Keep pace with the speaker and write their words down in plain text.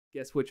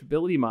Guess which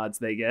ability mods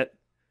they get?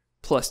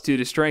 +2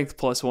 to strength,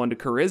 +1 to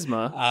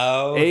charisma.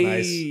 Oh, hey.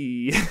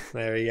 Nice.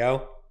 There you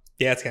go.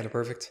 Yeah, it's kind of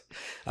perfect.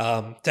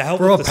 To help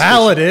For a with the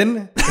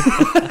paladin.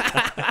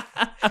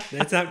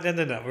 It's not.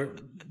 No.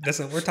 That's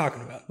not what we're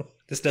talking about.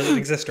 This doesn't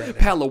exist right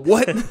now. Pala,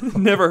 what?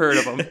 Never heard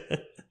of them.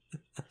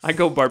 I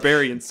go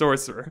Barbarian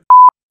Sorcerer.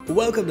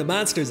 Welcome to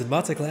Monsters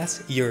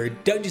Multiclass, your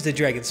Dungeons &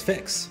 Dragons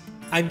fix.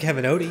 I'm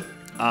Kevin Odie.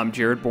 I'm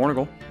Jared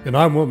Bornagle. And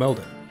I'm Will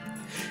Meldon.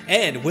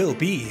 And we'll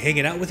be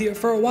hanging out with you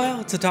for a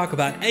while to talk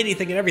about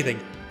anything and everything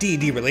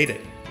D&D related.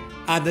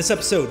 On this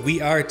episode,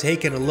 we are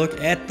taking a look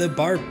at the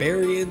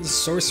Barbarian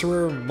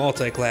Sorcerer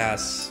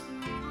Multiclass.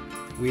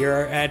 We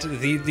are at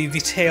the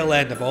tail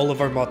end of all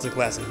of our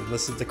multiclasses, and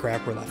this is the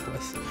crap we're left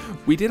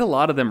with. We did a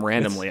lot of them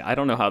randomly. I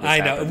don't know how this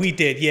happened. I know, we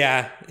did,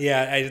 yeah.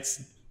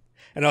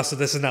 And also,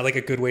 this is not like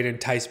a good way to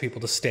entice people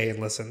to stay and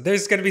listen.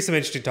 There's going to be some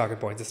interesting talking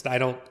points. I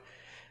don't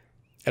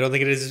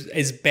think it is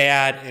as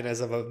bad and as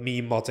of a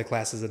meme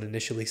multiclass as it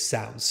initially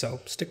sounds.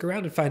 So stick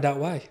around and find out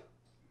why.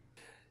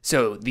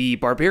 So, the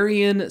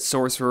Barbarian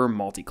Sorcerer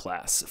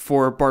Multiclass.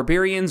 For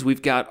Barbarians,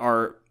 we've got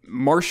our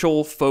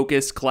martial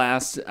focus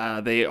class.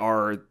 They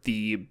are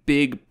the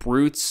big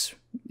brutes.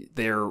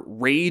 Their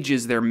rage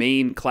is their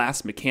main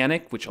class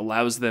mechanic, which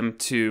allows them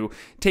to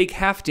take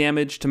half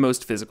damage to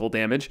most physical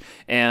damage,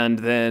 and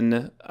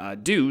then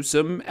do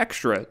some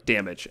extra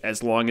damage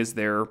as long as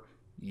they're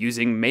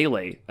using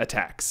melee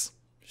attacks.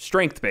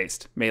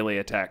 Strength-based melee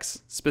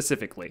attacks,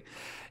 specifically.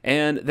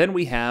 And then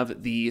we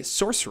have the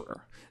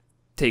Sorcerer.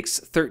 Takes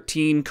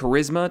 13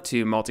 charisma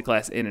to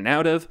multiclass in and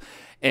out of,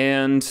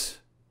 and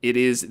it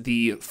is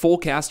the full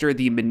caster,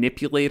 the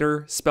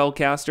manipulator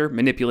spellcaster,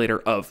 manipulator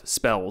of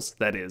spells,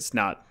 that is,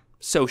 not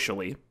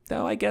socially,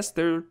 though I guess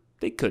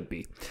they could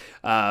be.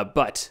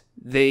 But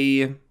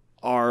they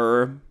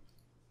are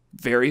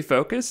very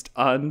focused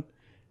on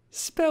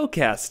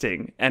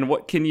spellcasting. And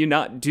what can you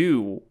not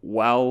do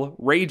while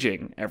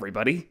raging,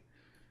 everybody?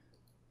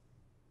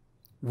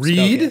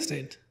 Read?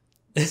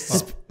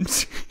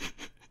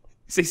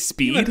 Say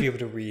speed? You might be able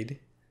to read.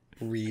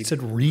 It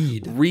said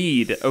read.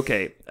 Read.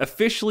 Okay.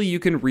 Officially, you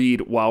can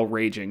read while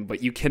raging,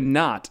 but you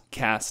cannot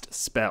cast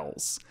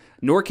spells,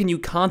 nor can you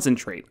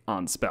concentrate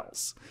on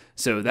spells.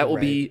 So that will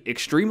be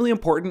extremely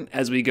important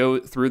as we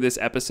go through this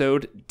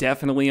episode.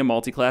 Definitely a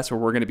multiclass where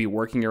we're going to be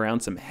working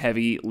around some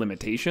heavy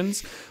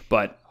limitations,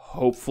 but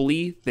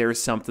hopefully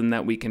there's something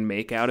that we can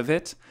make out of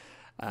it.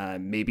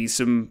 Maybe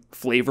some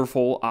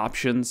flavorful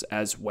options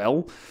as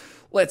well.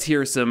 Let's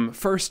hear some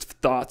first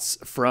thoughts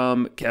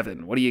from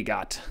Kevin. What do you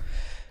got?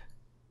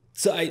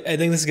 So I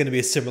think this is going to be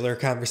a similar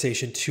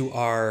conversation to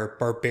our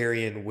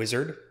Barbarian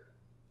Wizard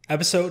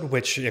episode,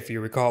 which, if you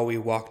recall, we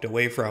walked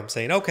away from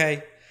saying,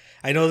 okay,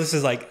 I know this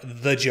is like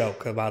the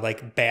joke about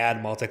like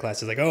bad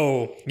multiclasses. Like,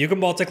 oh, you can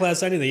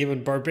multiclass anything,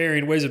 even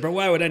Barbarian Wizard, but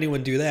why would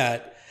anyone do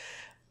that?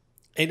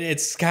 And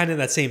it's kind of in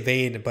that same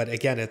vein, but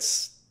again,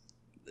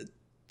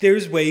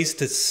 there's ways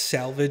to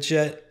salvage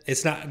it.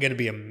 It's not going to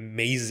be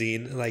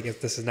amazing. Like, if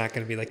this is not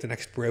going to be like the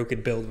next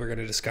broken build we're going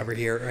to discover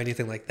here or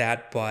anything like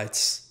that,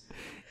 but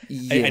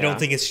yeah. I don't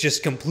think it's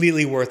just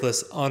completely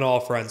worthless on all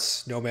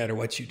fronts, no matter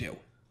what you do.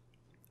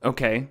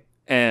 Okay.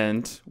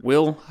 And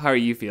Will, how are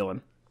you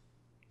feeling?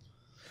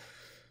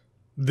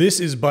 This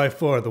is by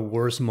far the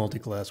worst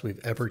multiclass we've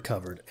ever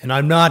covered. And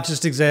I'm not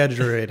just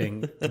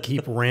exaggerating to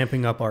keep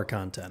ramping up our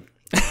content.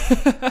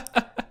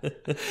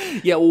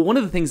 Yeah, well, one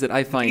of the things that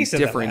I find he said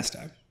different... that last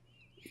time.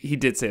 He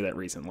did say that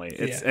recently.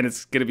 And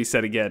it's going to be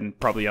said again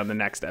probably on the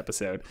next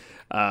episode.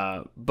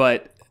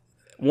 But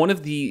one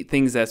of the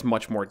things that's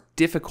much more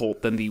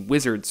difficult than the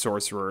Wizard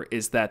Sorcerer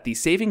is that the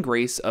saving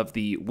grace of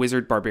the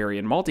Wizard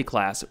Barbarian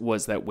multiclass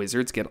was that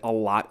wizards get a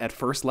lot at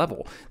first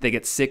level. They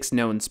get 6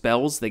 known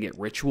spells. They get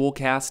ritual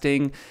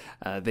casting.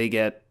 They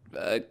get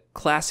a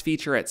class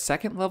feature at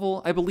second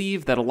level, I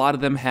believe, that a lot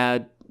of them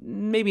had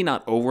maybe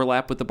not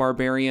overlap with the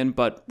Barbarian,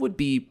 but would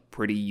be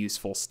pretty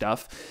useful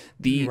stuff.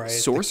 The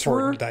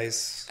Sorcerer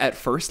at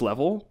first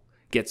level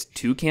gets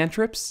 2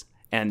 cantrips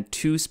and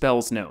 2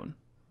 spells known.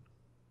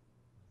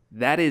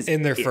 That is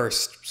in their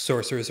first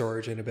Sorcerer's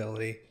Origin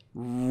ability.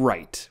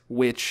 Right,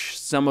 which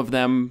some of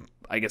them,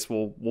 I guess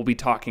we'll be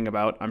talking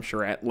about, I'm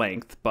sure, at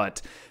length,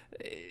 but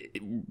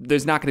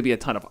there's not going to be a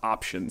ton of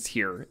options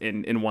here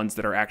in ones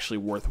that are actually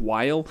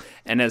worthwhile.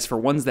 And as for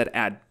ones that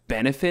add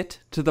benefit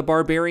to the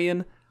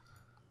Barbarian,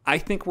 I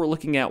think we're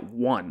looking at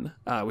one,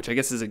 which I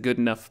guess is a good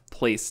enough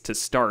place to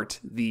start.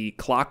 The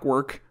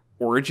Clockwork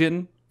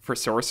Origin for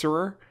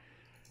Sorcerer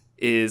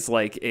is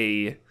like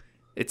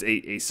it's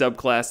a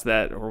subclass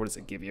that, or what does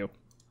it give you?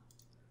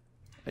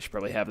 I should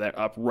probably have that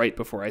up right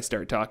before I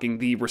start talking.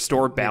 The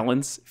Restore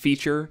Balance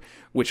feature,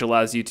 which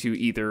allows you to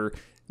either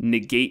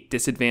negate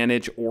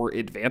disadvantage or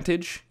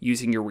advantage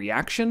using your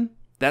reaction.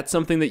 That's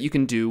something that you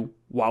can do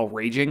while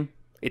raging.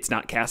 It's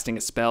not casting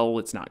a spell.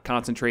 It's not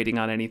concentrating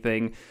on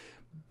anything.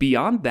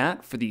 Beyond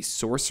that, for the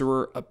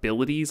sorcerer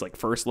abilities, like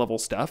first level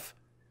stuff,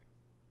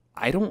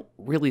 I don't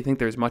really think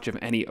there's much of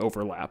any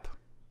overlap.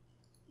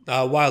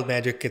 Wild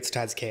Magic gets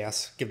Tides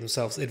Chaos, give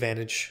themselves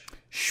advantage.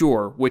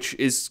 Sure, which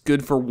is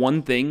good for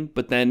one thing,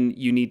 but then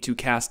you need to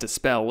cast a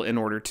spell in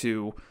order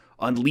to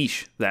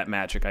unleash that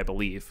magic, I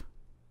believe.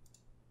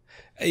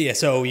 Yeah,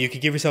 so you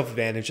could give yourself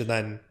advantage, and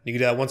then you can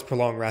do that once per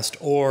long rest,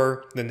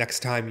 or the next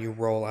time you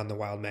roll on the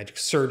Wild Magic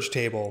Surge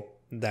table,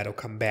 that'll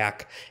come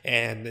back,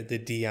 and the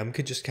DM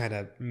could just kind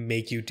of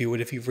make you do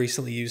it if you've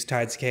recently used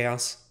Tides of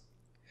Chaos.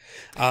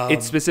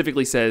 It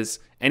specifically says,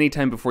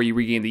 anytime before you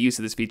regain the use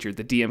of this feature,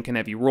 the DM can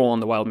have you roll on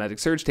the Wild Magic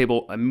Surge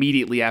table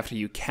immediately after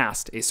you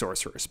cast a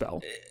Sorcerer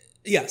spell.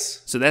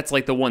 Yes. So that's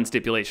like the one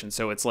stipulation.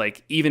 So it's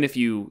like, even if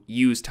you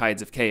use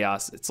Tides of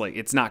Chaos, it's like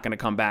it's not going to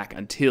come back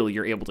until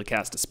you're able to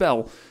cast a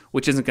spell,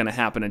 which isn't going to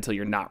happen until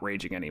you're not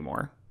raging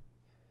anymore.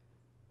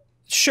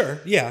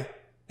 Sure, yeah.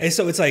 And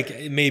so it's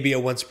like maybe a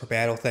once per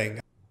battle thing.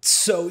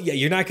 So yeah,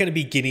 you're not going to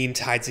be getting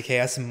Tides of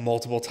Chaos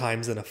multiple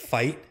times in a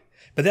fight,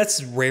 but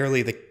that's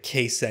rarely the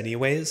case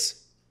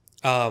anyways.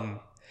 But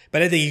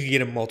I think you can get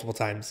them multiple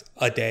times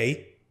a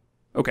day.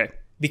 Okay.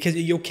 Because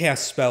you'll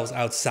cast spells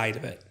outside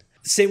of it.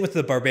 Same with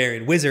the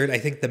Barbarian Wizard. I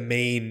think the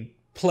main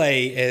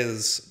play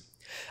is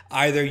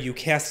either you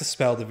cast a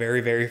spell the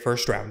very, very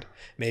first round.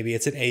 Maybe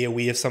it's an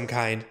AoE of some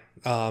kind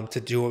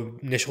to do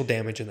initial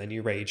damage and then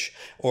you rage.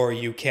 Or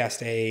you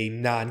cast a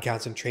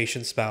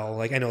non-concentration spell.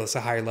 Like, I know it's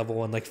a higher level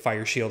one, like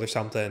Fire Shield or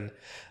something.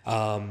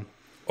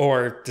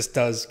 Or this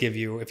does give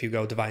you, if you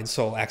go Divine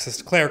Soul, access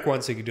to Cleric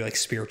one, so you can do like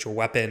Spiritual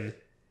Weapon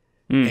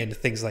and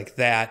things like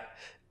that.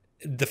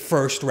 The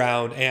first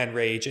round and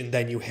rage, and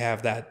then you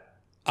have that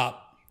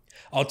up.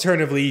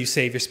 Alternatively, you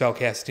save your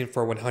spellcasting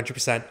for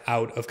 100%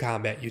 out of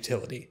combat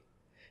utility,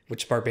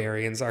 which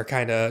barbarians are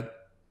kind of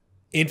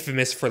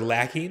infamous for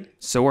lacking.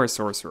 So are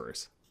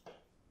sorcerers.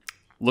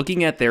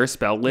 Looking at their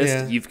spell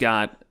list, you've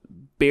got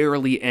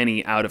barely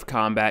any out of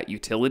combat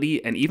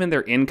utility, and even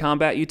their in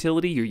combat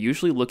utility, you're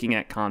usually looking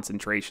at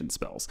concentration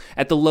spells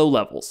at the low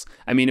levels.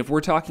 I mean, if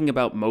we're talking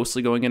about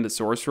mostly going into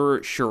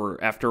sorcerer, sure,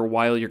 after a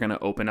while you're going to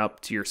open up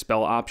to your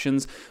spell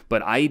options,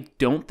 but I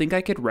don't think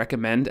I could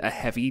recommend a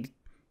heavy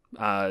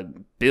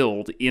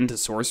build into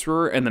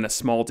sorcerer and then a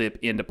small dip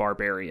into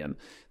barbarian.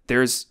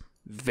 There's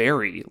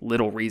very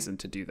little reason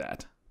to do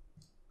that.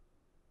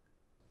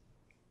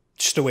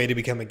 Just a way to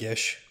become a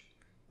Gish,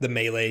 the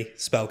melee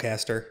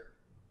spellcaster.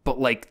 But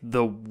like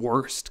the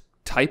worst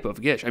type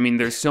of Gish. I mean,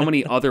 there's so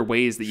many other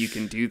ways that you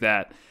can do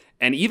that.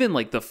 And even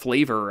like the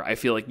flavor, I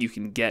feel like you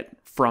can get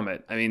from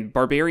it. I mean,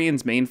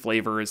 barbarian's main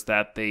flavor is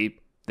that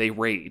they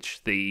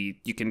rage.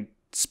 You can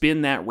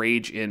spin that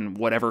rage in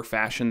whatever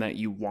fashion that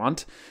you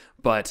want.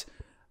 But,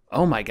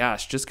 oh my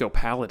gosh, just go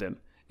paladin.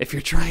 If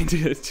you're trying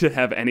to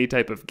have any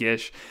type of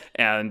Gish,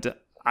 and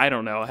I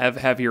don't know,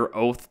 have your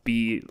oath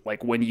be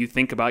like, when you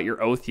think about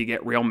your oath, you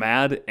get real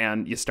mad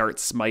and you start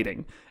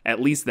smiting. At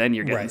least then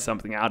you're getting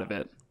something out of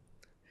it.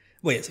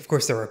 Well, yes, of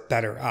course there are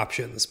better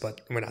options,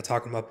 but we're not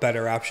talking about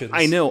better options.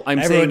 I know.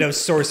 Everyone knows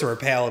sorcerer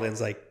paladins,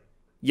 like,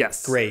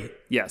 yes, great.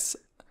 Yes.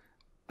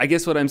 I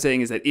guess what I'm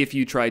saying is that if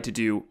you try to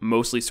do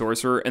mostly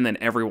sorcerer and then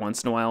every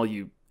once in a while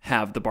you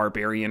have the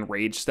barbarian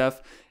rage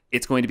stuff,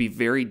 it's going to be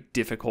very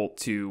difficult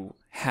to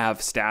have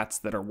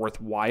stats that are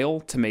worthwhile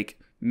to make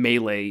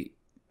melee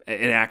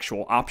an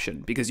actual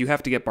option, because you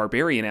have to get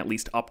barbarian at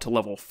least up to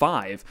level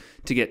 5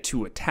 to get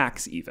 2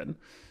 attacks even.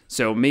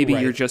 So maybe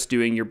you're just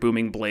doing your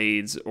booming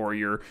blades or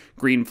your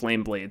green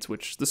flame blades,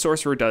 which the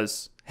sorcerer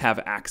does have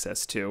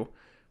access to,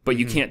 but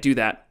you can't do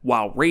that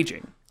while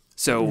raging.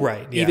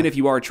 So even if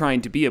you are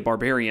trying to be a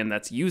barbarian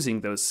that's using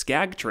those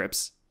scag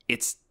trips,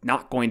 it's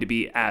not going to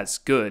be as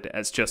good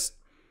as just,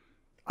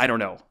 I don't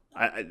know,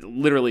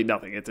 literally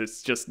nothing.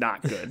 It's just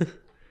not good.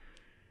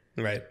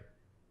 Right.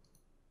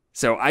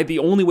 So the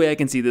only way I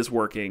can see this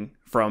working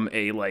from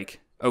a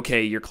like,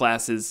 okay, your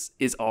class is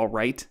all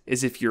right,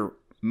 is if you're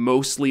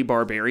mostly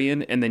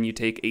barbarian and then you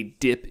take a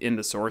dip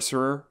into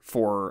sorcerer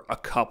for a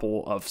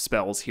couple of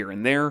spells here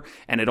and there,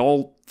 and it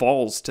all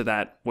falls to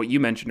that, what you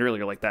mentioned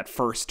earlier, like that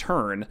first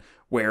turn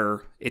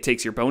where it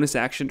takes your bonus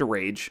action to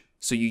rage,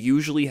 so you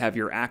usually have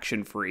your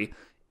action free.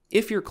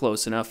 If you're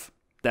close enough,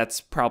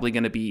 that's probably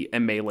going to be a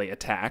melee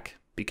attack,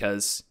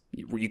 because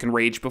you can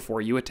rage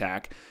before you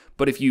attack.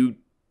 But if you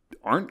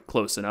aren't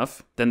close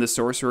enough, then the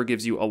sorcerer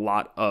gives you a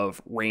lot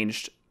of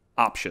ranged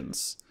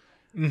options.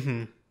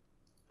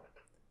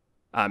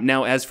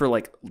 Now, as for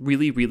like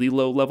really, really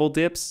low level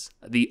dips,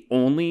 the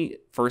only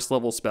first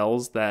level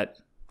spells that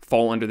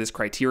fall under this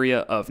criteria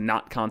of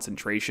not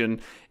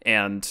concentration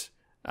and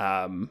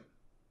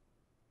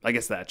I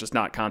guess that just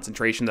not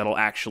concentration that'll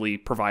actually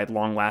provide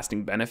long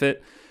lasting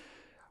benefit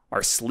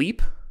are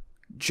sleep,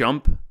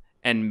 jump,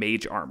 and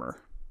mage armor.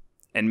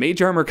 And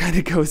mage armor kind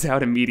of goes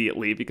out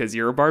immediately because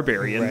you're a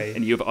barbarian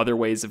and you have other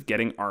ways of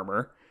getting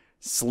armor.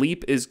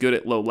 Sleep is good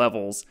at low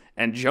levels,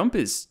 and jump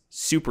is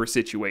super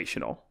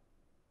situational.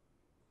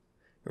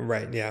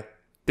 Right, yeah.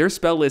 Their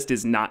spell list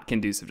is not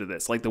conducive to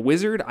this. Like the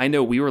wizard, I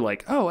know we were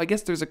like, oh, I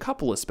guess there's a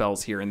couple of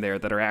spells here and there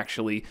that are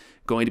actually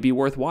going to be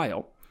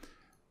worthwhile.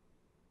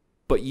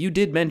 But you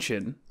did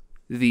mention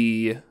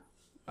the,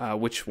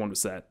 which one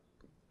was that?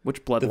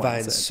 Which bloodline Divine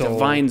was that? Soul.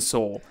 Divine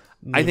Soul.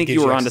 I think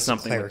you were onto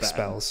something with that.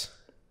 Spells.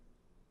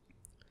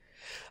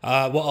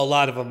 Well, a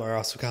lot of them are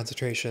also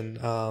concentration.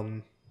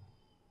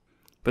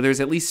 But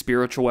there's at least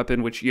spiritual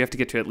weapon, which you have to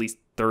get to at least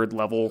 3rd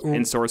level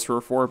in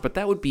Sorcerer for, but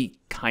that would be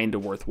kind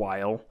of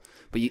worthwhile.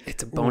 But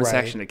it's a bonus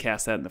action to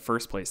cast that in the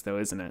first place, though,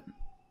 isn't it?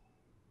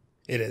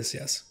 It is,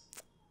 yes.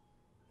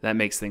 That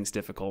makes things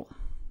difficult.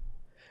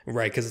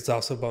 Right, because it's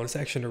also a bonus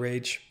action to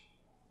rage.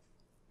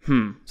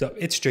 So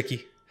it's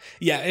tricky.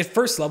 Yeah, at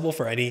first level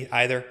for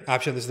either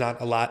option, there's not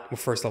a lot with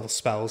first level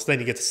spells. Then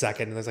you get to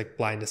second, and there's like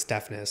blindness,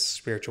 deafness,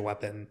 spiritual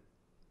weapon.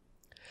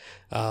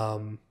 I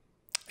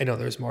know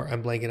there's more.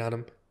 I'm blanking on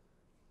them.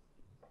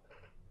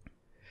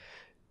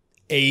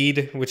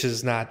 Aid, which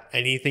is not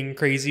anything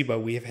crazy, but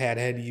we have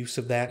had use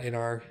of that in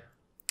our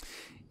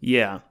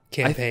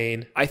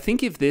campaign. I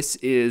think if this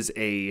is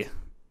a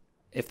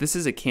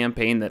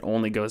campaign that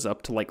only goes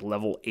up to like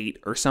level 8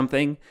 or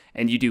something,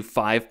 and you do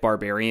 5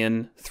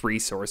 Barbarian, 3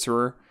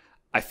 Sorcerer,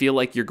 I feel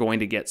like you're going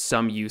to get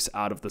some use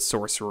out of the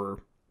Sorcerer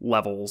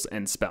levels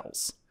and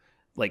spells.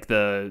 Like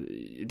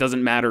it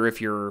doesn't matter if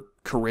your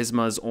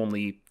Charisma's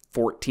only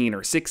 14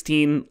 or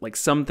 16, like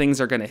some things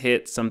are going to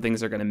hit, some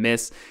things are going to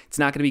miss. It's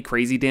not going to be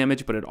crazy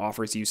damage, but it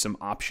offers you some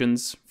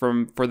options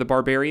for the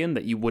Barbarian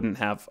that you wouldn't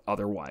have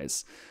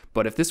otherwise.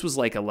 But if this was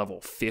like a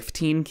level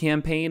 15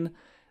 campaign,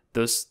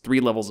 those 3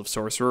 levels of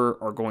Sorcerer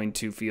are going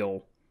to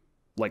feel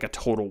like a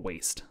total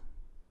waste.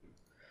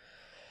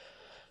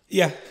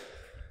 Yeah,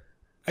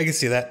 I can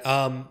see that.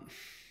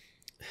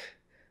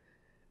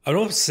 I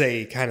don't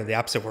say kind of the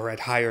opposite. We're at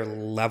higher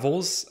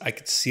levels. I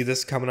could see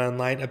this coming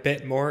online a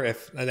bit more.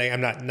 I'm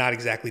not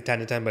exactly 10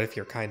 to 10, but if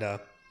you're kind of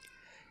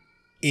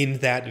in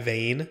that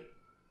vein,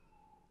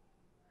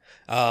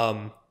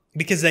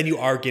 because then you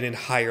are getting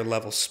higher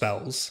level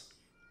spells,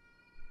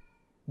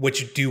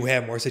 which do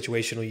have more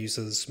situational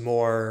uses,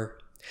 more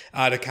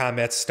out of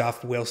combat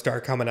stuff will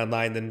start coming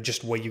online than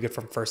just what you get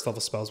from first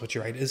level spells, which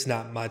you're right is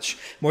not much.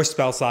 More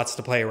spell slots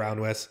to play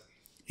around with.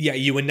 Yeah,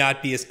 you would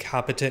not be as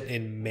competent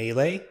in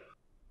melee.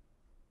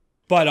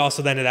 But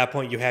also then at that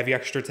point, you have your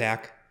extra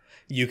attack.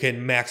 You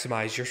can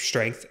maximize your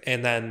strength.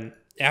 And then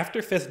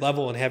after 5th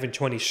level and having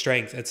 20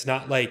 strength, it's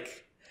not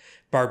like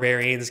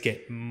Barbarians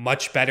get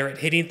much better at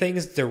hitting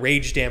things. The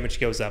rage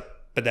damage goes up,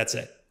 but that's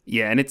it.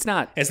 Yeah, and it's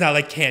not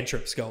like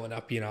cantrips going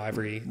up,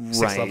 every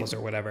 6 levels or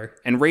whatever.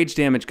 And rage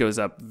damage goes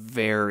up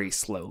very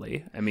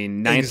slowly. I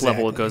mean, 9th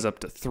level it goes up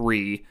to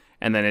 3,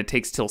 and then it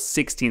takes till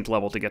 16th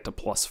level to get to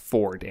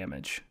 +4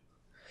 damage.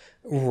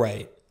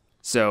 Right.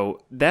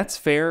 So that's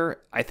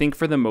fair. I think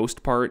for the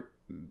most part,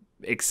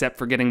 except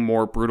for getting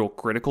more brutal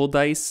critical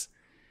dice,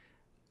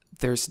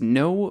 there's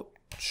no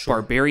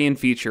Barbarian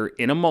feature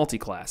in a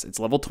multiclass. Its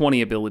level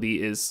 20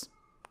 ability is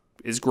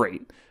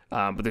great,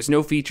 but there's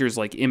no features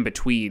like in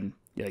between,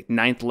 like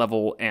 9th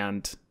level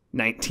and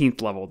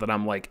 19th level that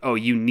I'm like, oh,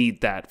 you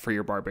need that for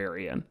your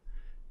Barbarian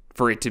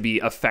for it to be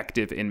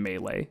effective in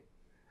melee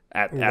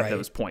at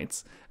those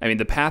points. I mean,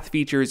 the path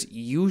features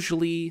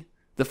usually...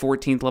 The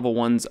 14th level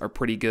ones are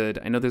pretty good.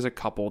 I know there's a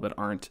couple that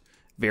aren't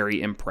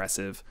very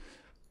impressive,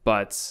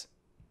 but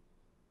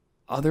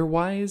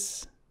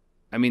otherwise,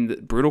 I mean, the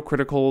brutal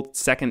critical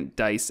second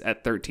dice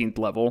at 13th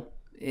level,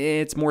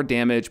 it's more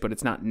damage, but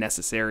it's not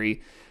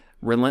necessary.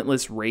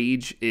 Relentless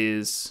Rage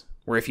is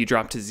where if you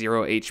drop to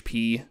 0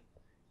 HP,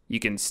 you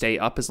can stay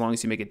up as long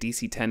as you make a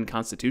DC 10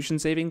 Constitution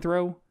saving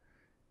throw,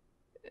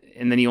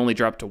 and then you only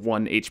drop to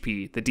 1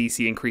 HP. The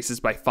DC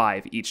increases by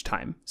 5 each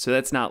time. So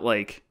that's not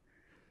like...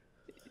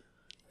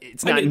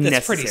 It's not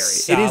necessary.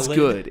 Solid, it is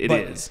good. It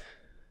is.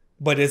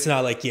 But it's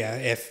not like,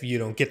 if you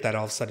don't get that,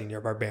 all of a sudden your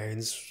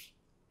Barbarian's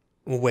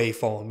way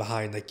falling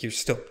behind. Like, you're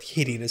still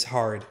hitting as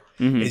hard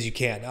as you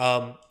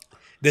can.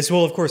 This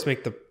will, of course,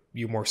 make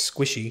you more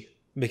squishy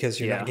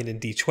because you're not getting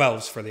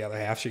D12s for the other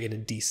half. You're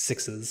getting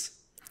D6s.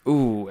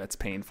 Ooh, that's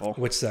painful.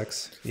 Which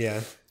sucks.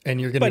 Yeah.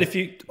 And you're going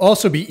to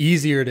also be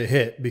easier to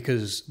hit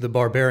because the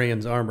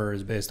Barbarian's armor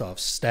is based off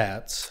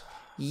stats.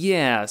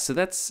 Yeah, so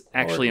that's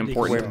actually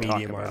important to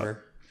talk about.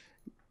 Armor.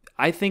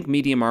 I think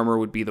medium armor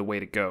would be the way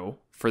to go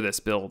for this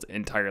build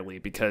entirely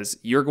because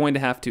you're going to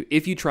have to,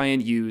 if you try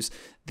and use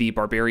the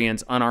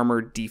Barbarian's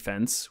unarmored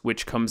defense,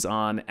 which comes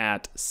on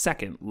at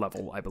 2nd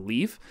level, I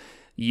believe,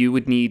 you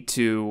would need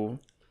to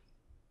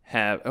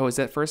have, is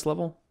that 1st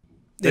level?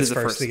 That is the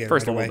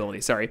first level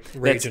ability, sorry.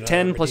 That's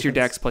 10 plus your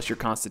dex plus your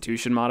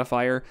constitution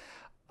modifier.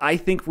 I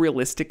think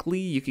realistically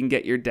you can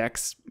get your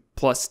dex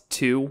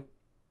 +2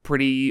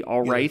 pretty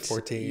all right.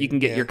 14, you can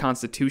get your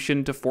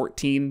constitution to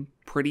 14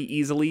 pretty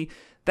easily.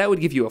 That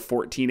would give you a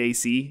 14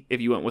 AC if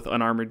you went with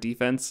unarmored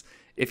defense.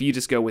 If you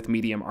just go with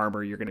medium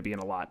armor, you're going to be in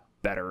a lot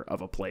better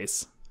of a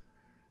place.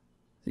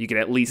 You could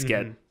at least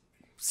get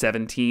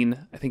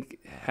 17. I think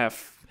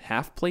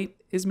half plate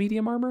is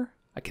medium armor.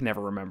 I can never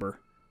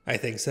remember. I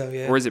think so,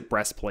 yeah. Or is it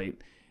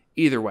breastplate?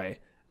 Either way,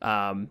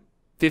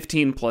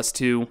 15 plus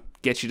 2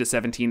 gets you to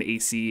 17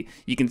 AC.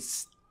 You can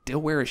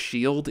still wear a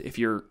shield if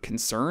you're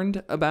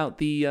concerned about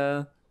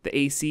the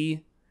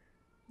AC.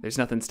 There's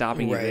nothing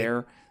stopping you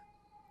there.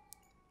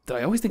 Though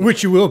I always think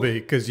which you will be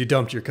because you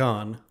dumped your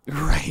con.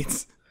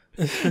 Right.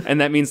 And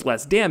that means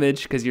less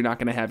damage because you're not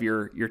going to have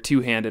your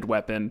two-handed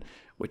weapon,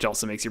 which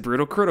also makes your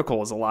brutal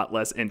criticals a lot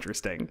less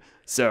interesting.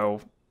 So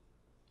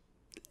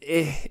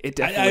it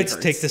definitely I'd hurts.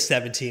 take the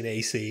 17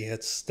 AC.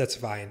 That's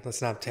fine.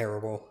 That's not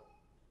terrible.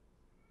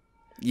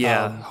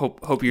 Yeah,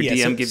 hope your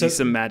DM gives you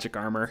some magic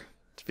armor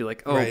to be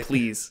like, oh, right.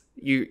 please,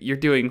 you're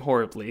doing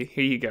horribly.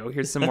 Here you go.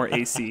 Here's some more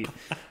AC.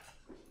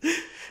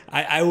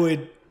 I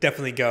would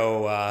definitely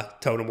go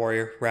Totem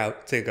Warrior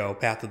route to go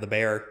Path of the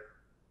Bear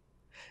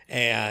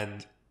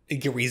and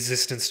get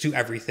resistance to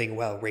everything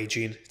while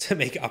raging to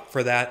make up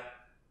for that.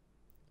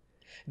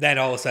 Then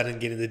all of a sudden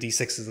getting the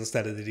D6s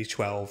instead of the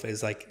D12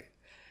 is like,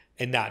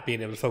 and not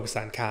being able to focus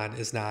on con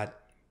is not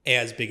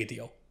as big a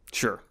deal.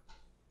 Sure.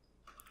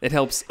 It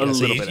helps a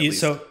little bit at least.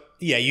 So,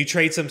 yeah, you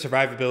trade some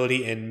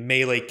survivability in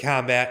melee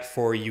combat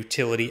for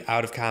utility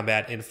out of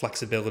combat and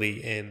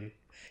flexibility in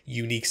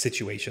unique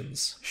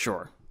situations.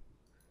 Sure,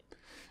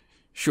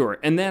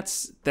 and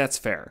that's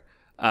fair.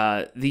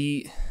 I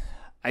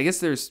guess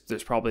there's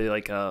probably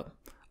like a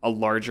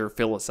larger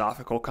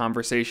philosophical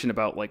conversation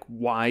about like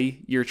why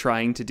you're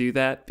trying to do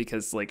that,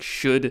 because like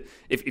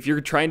if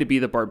you're trying to be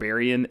the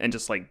barbarian and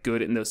just like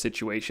good in those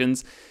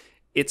situations,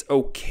 it's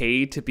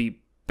okay to be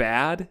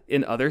bad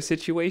in other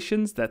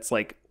situations. That's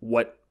like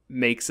what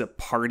makes a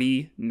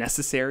party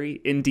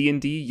necessary in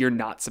D&D. You're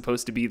not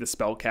supposed to be the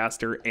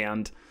spellcaster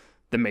and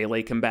the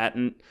melee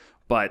combatant,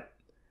 but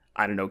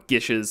I don't know,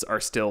 Gishes are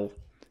still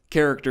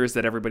characters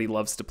that everybody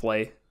loves to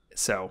play,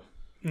 so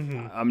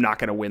I'm not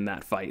going to win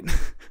that fight.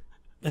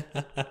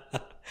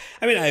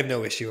 I mean, I have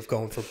no issue with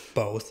going for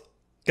both,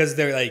 because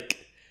they're like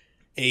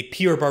a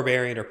pure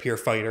barbarian or pure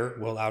fighter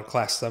will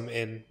outclass them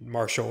in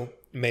martial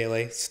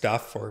melee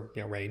stuff or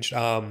ranged.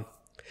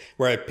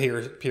 Where a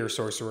pure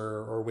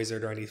sorcerer or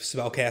wizard or any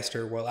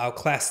spellcaster will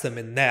outclass them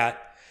in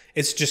that.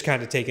 It's just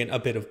kind of taken a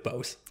bit of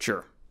both.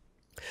 Sure.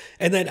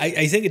 And then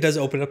I think it does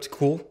open up to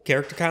cool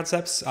character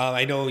concepts.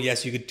 I know,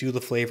 yes, you could do the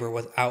flavor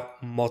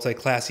without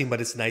multi-classing, but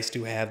it's nice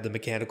to have the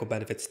mechanical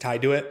benefits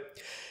tied to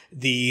it.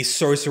 The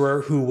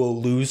sorcerer who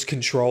will lose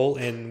control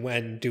and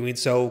when doing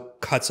so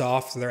cuts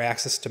off their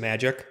access to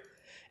magic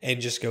and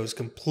just goes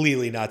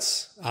completely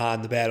nuts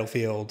on the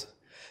battlefield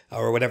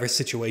or whatever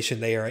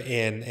situation they are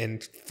in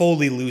and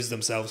fully lose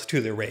themselves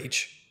to their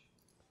rage.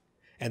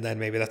 And then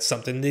maybe that's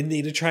something they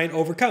need to try and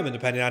overcome. And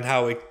depending on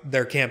how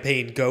their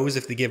campaign goes,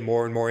 if they give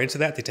more and more into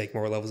that, they take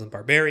more levels in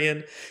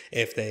Barbarian.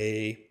 If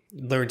they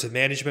learn to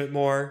management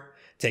more,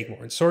 take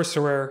more in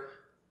Sorcerer.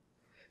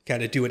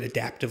 Kind of do it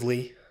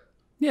adaptively.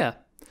 Yeah,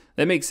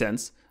 that makes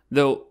sense.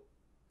 Though,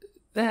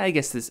 I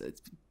guess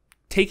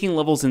taking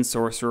levels in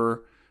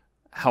Sorcerer,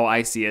 how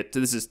I see it,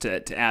 this is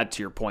to add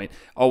to your point,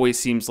 always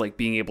seems like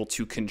being able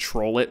to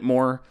control it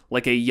more.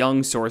 Like a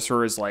young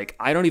sorcerer is like,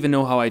 I don't even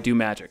know how I do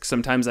magic.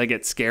 Sometimes I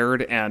get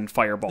scared and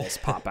fireballs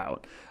pop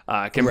out.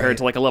 Compared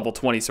to like a level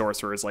 20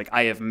 sorcerer is like,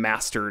 I have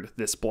mastered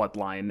this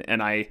bloodline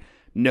and I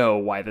know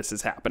why this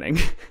is happening.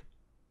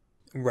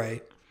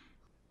 Right.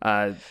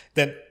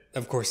 Then,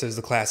 of course, there's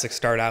the classic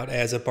start out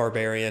as a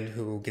barbarian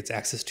who gets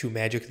access to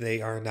magic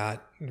they are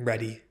not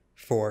ready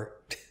for.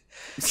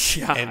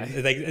 Yeah.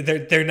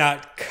 And they're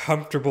not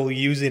comfortable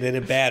using it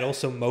in battle,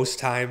 so most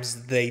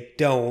times they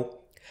don't.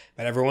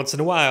 But every once in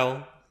a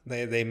while,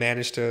 they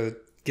manage to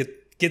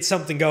get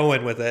something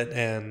going with it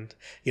and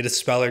get a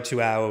spell or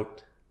two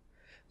out.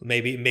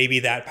 Maybe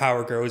that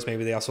power grows.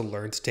 Maybe they also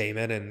learn to tame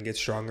it and get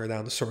stronger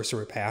down the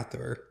sorcerer path,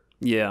 or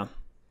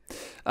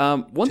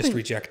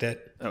reject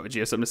it. Oh, do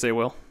you have something to say,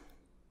 Will?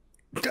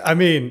 I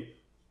mean,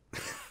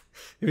 it'd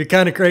be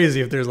kind of crazy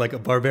if there's like a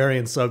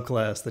barbarian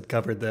subclass that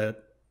covered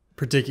that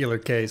particular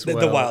case. The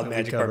wild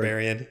magic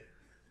barbarian.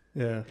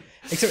 Yeah.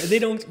 Except they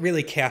don't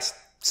really cast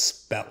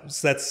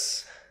spells.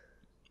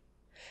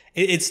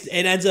 It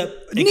ends up.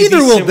 Neither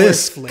will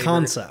this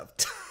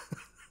concept.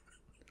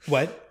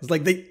 What? It's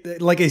like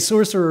like a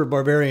sorcerer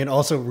barbarian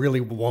also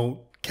really won't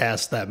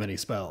cast that many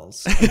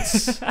spells.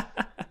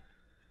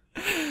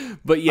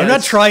 But yeah, I'm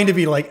not trying to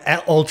be like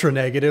ultra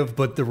negative,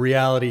 but the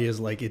reality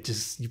is like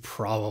you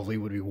probably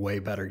would be way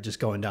better just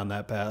going down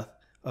that path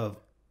of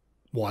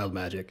wild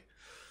magic.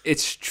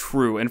 It's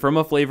true. And from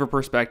a flavor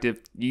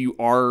perspective, you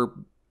are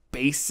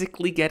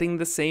basically getting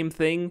the same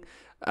thing.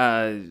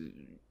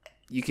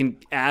 You can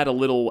add a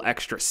little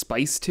extra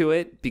spice to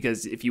it,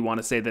 because if you want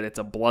to say that it's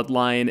a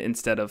bloodline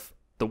instead of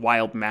the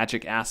wild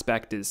magic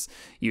aspect is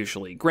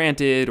usually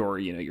granted, or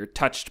you're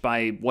touched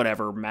by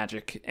whatever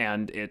magic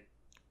and it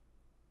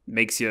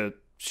makes you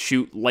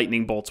shoot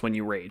lightning bolts when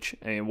you rage.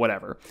 I mean,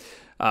 whatever.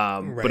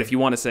 Right. But if you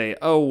want to say,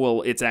 oh,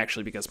 well, it's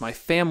actually because my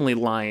family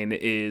line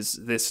is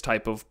this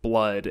type of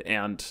blood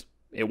and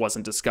it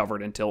wasn't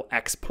discovered until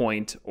X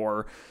point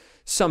or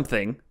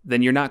something,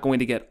 then you're not going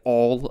to get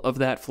all of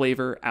that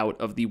flavor out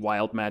of the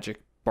wild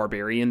magic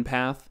barbarian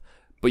path,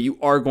 but you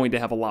are going to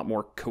have a lot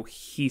more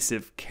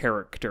cohesive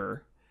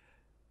character.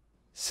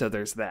 So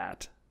there's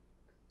that.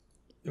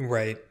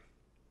 Right.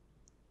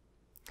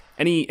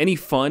 Any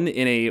fun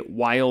in a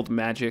wild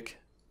magic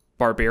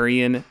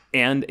barbarian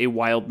and a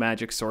wild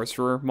magic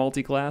sorcerer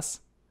multiclass?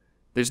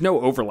 There's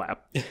no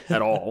overlap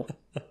at all.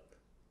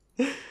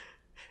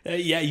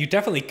 Yeah, you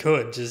definitely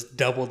could just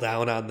double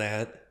down on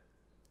that.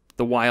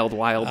 The wild.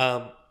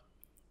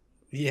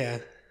 Yeah.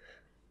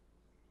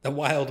 The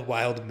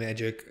wild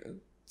magic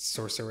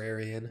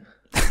sorcerarian.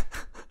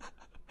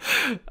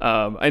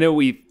 I know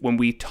when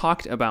we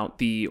talked about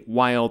the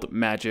wild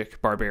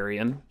magic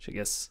barbarian, which I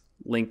guess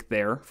link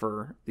there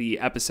for the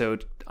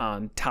episode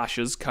on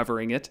Tasha's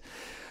covering it,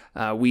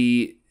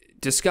 we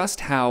discussed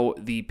how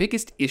the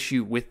biggest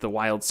issue with the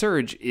wild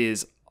surge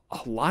is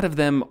a lot of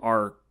them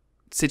are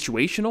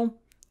situational,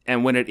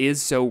 and when it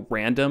is so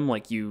random,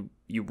 like you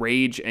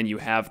rage and you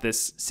have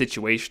this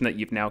situation that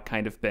you've now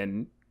kind of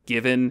been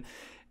given,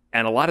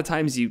 and a lot of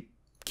times you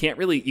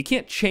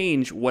can't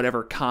change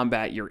whatever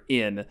combat you're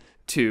in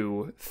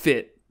to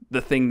fit the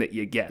thing that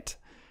you get.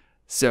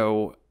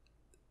 So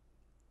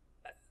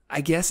I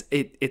guess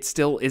it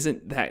still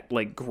isn't that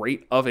like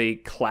great of a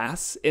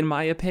class in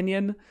my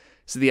opinion.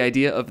 So the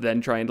idea of then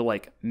trying to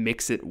like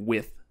mix it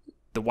with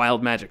the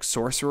wild magic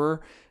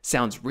sorcerer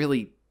sounds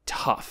really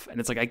tough. And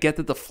it's like, I get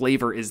that the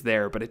flavor is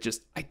there, but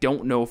I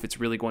don't know if it's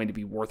really going to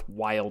be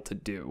worthwhile to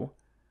do.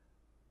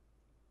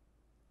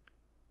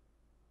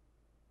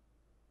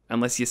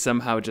 Unless you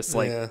somehow just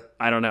like, yeah.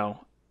 I don't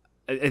know.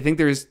 I think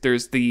there's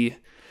the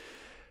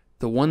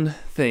one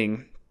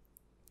thing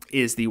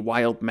is the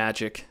wild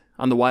magic.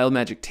 On the wild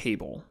magic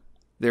table,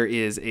 there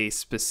is a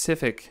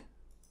specific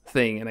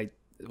thing, and it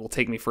will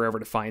take me forever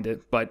to find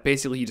it, but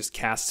basically you just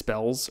cast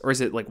spells, or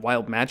is it like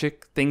wild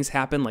magic things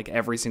happen like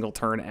every single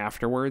turn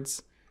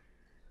afterwards?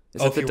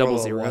 Is it the double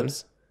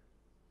zeros?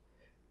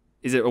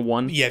 Is it a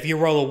 1? Yeah, if you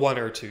roll a 1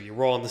 or 2, you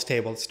roll on this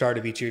table at the start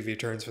of each of your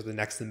turns for the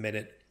next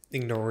minute,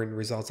 ignoring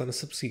results on a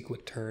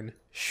subsequent turn.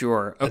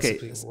 Sure.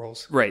 Okay.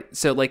 Rolls. Right.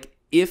 So like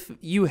if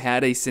you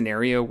had a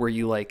scenario where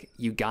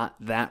you got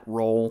that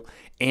roll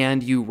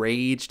and you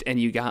raged and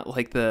you got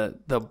like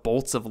the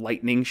bolts of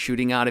lightning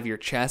shooting out of your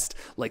chest,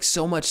 like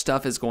so much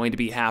stuff is going to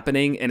be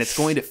happening and it's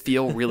going to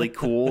feel really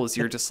cool as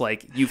you're just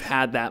like, you've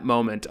had that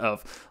moment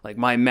of like,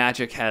 my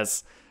magic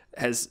has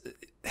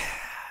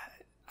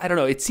I don't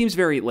know. It seems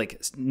very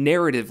like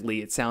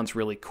narratively, it sounds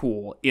really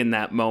cool in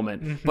that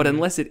moment, mm-hmm. But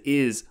unless it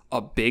is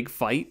a big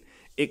fight,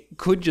 it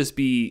could just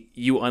be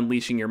you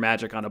unleashing your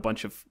magic on a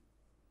bunch of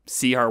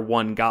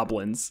CR1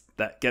 goblins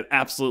that get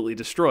absolutely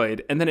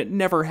destroyed, and then it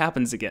never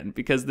happens again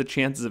because the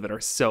chances of it are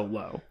so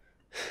low.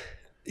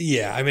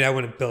 Yeah, I mean, I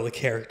wouldn't build a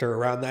character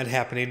around that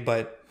happening,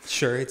 but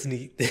sure, it's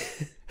neat.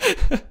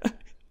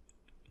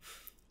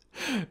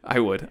 I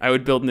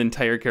would build an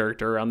entire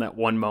character around that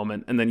one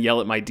moment and then yell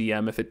at my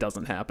DM if it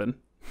doesn't happen.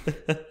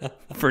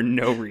 For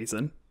no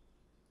reason.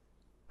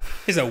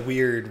 It's a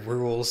weird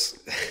rules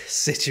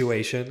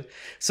situation.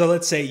 So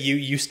let's say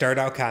you start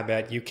out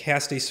combat, you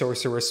cast a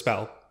sorcerer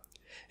spell,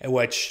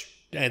 which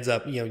ends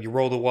up, you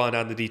roll the 1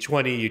 on the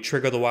d20, you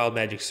trigger the wild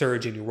magic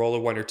surge, and you roll a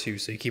 1 or 2,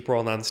 so you keep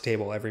rolling on this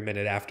table every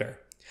minute after.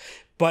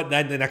 But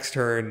then the next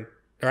turn,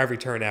 or every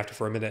turn after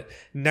for a minute,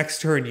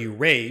 next turn you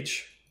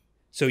rage,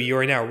 so you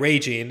are now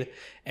raging,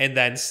 and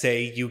then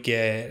say you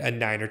get a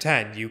 9 or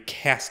 10, you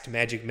cast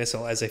Magic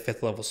Missile as a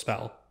 5th level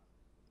spell.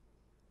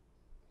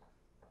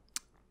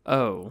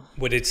 Oh.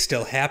 Would it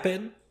still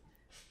happen?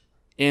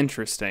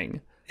 Interesting.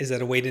 Is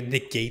that a way to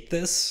negate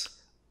this?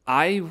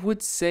 I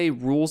would say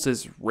rules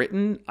as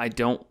written, I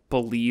don't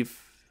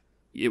believe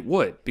it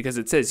would, because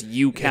it says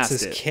you cast it. It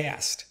says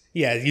cast.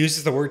 Yeah, it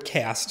uses the word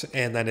cast,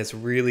 and then it's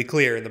really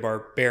clear in the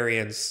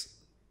Barbarian's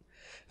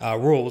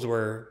rules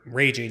where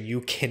raging, you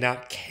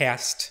cannot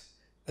cast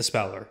a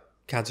spell or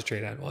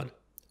concentrate on one.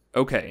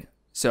 Okay,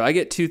 so I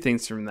get 2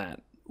 things from that.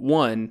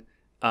 One,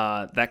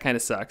 that kind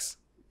of sucks,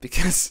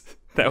 because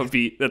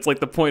that's like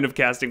the point of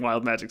casting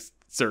Wild Magic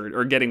Surge,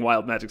 or getting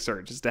Wild Magic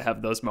Surge, is to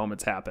have those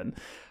moments happen.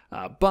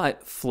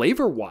 But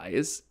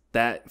flavor-wise,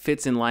 that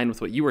fits in line with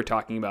what you were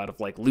talking about of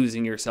like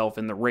losing yourself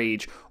in the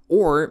rage,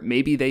 or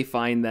maybe they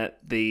find that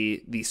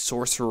the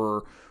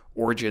sorcerer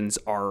origins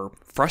are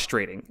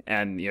frustrating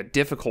and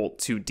difficult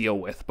to deal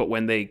with, but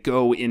when they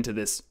go into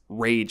this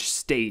rage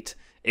state,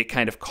 it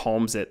kind of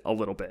calms it a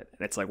little bit.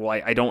 And it's like, well,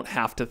 I don't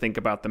have to think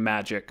about the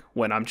magic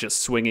when I'm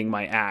just swinging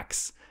my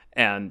axe,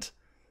 and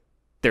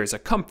there's a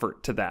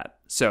comfort to that.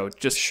 So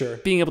just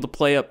being able to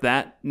play up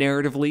that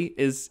narratively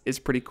is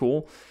pretty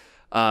cool.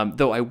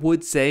 Though I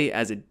would say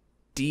as a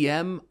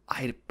DM,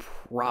 I'd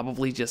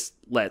probably just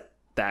let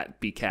that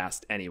be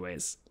cast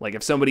anyways. Like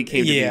if somebody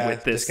came to me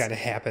with this, kind of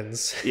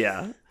happens.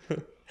 Yeah.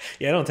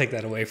 Yeah, I don't take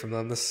that away from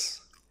them.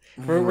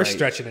 We're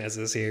stretching as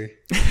is here.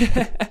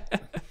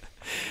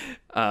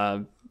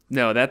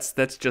 No,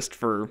 that's just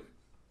for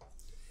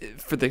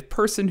the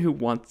person who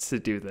wants to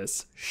do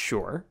this.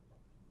 Sure.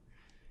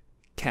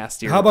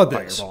 Cast your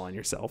fireball on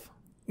yourself.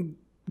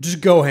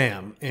 Just go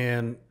ham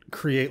and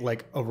create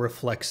like a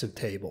reflexive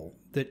table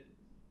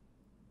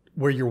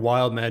where your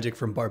wild magic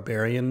from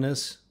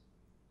barbarianness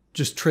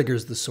just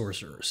triggers the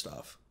sorcerer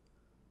stuff.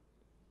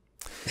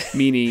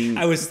 Meaning,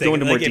 I was thinking, go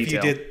into more like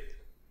detail.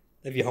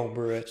 If you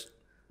homebrew it.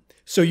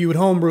 So you would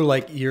homebrew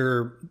like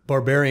your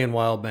barbarian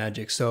wild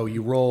magic. So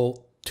you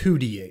roll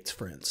 2d8s,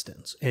 for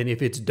instance. And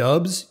if it's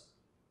dubs,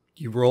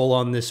 you roll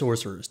on the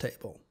sorcerer's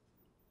table.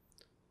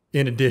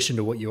 In addition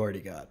to what you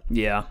already got.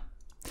 Yeah.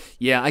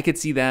 Yeah, I could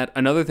see that.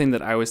 Another thing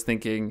that I was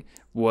thinking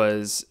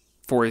was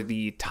for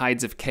the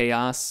Tides of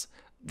Chaos,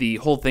 the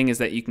whole thing is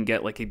that you can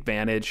get like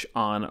advantage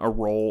on a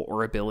roll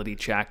or ability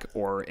check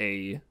or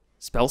a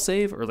spell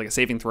save or like a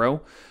saving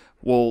throw.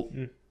 Well,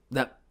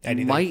 that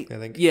Anything, might, I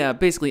think. yeah,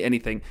 basically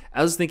anything.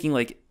 I was thinking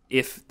like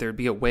if there'd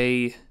be a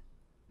way,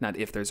 not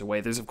if there's a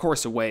way, there's of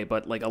course a way,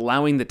 but like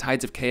allowing the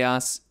Tides of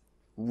Chaos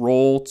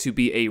roll to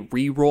be a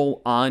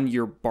reroll on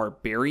your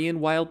Barbarian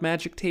wild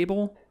magic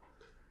table.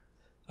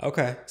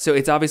 Okay. So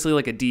it's obviously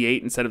like a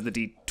D8 instead of the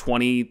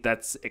D20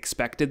 that's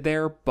expected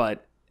there,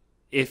 but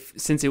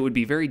since it would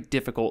be very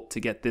difficult to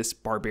get this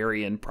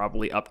Barbarian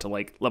probably up to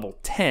like level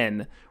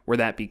 10 where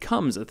that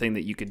becomes a thing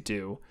that you could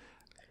do.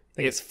 I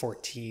think it's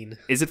 14.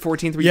 Is it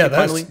 14th? Yeah,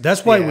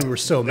 that's why we were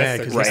so That's mad,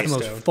 because the that's the most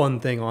milestone. fun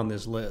thing on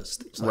this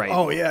list. It's like, Right.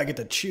 oh yeah, I get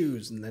to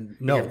choose, and then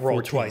no, You roll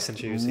 14. twice and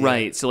choose.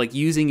 Right. So like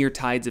using your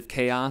Tides of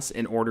Chaos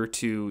in order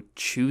to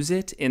choose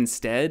it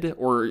instead,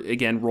 or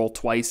again, roll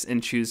twice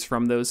and choose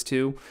from those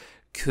two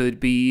could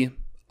be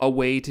a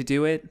way to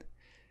do it.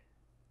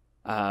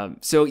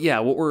 So yeah,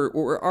 what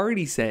we're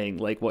already saying,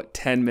 like what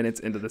 10 minutes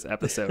into this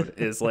episode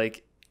is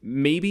like,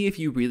 maybe if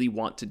you really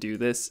want to do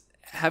this,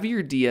 have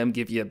your DM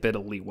give you a bit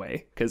of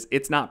leeway, because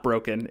it's not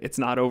broken, it's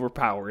not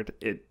overpowered,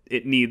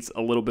 it needs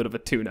a little bit of a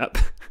tune-up.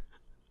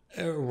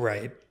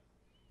 Right.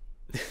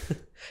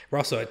 We're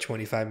also at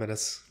 25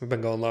 minutes. We've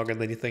been going longer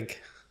than you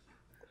think.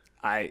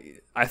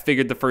 I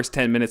figured the first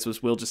 10 minutes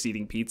was Will just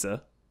eating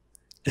pizza.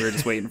 We were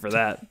just waiting for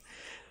that.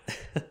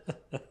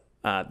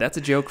 That's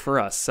a joke for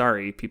us.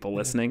 Sorry, people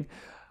listening.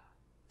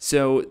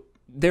 So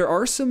there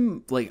are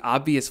some like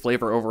obvious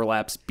flavor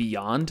overlaps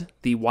beyond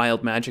the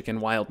wild magic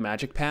and wild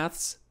magic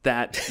paths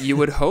that you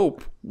would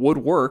hope would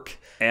work,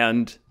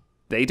 and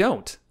they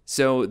don't.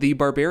 So the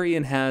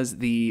Barbarian has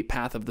the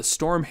path of the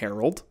Storm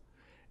Herald,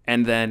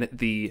 and then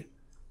the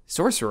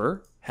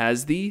Sorcerer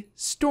has the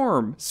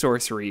Storm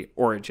Sorcery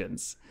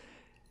origins.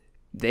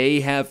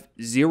 They have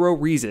zero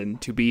reason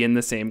to be in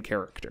the same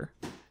character.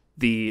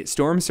 The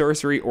Storm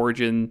Sorcery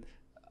origin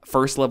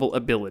first level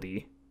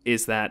ability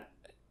is that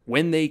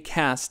when they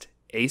cast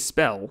a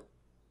spell,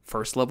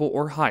 first level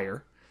or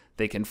higher,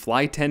 they can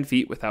fly 10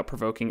 feet without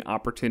provoking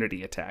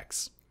opportunity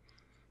attacks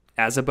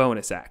as a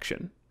bonus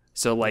action.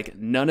 So, like,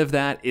 none of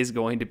that is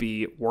going to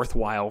be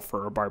worthwhile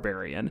for a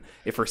Barbarian.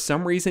 If for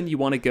some reason you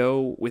want to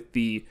go with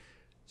the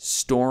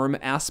Storm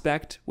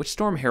aspect, which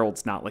Storm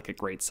Herald's not like a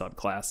great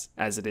subclass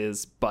as it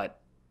is, but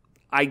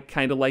I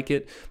kind of like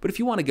it. But if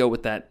you want to go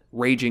with that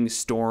Raging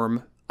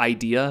Storm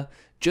idea,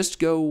 just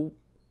go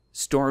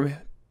Storm,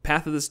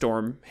 Path of the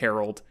Storm,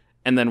 Herald,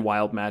 and then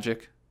Wild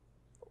Magic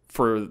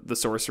for the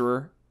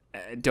Sorcerer.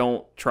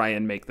 Don't try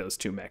and make those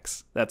two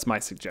mix. That's my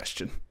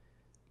suggestion.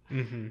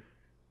 Mm-hmm.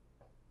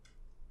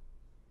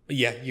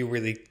 Yeah, you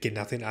really get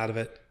nothing out of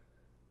it.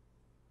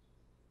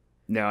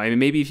 No, I mean,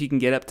 maybe if you can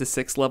get up to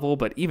 6th level,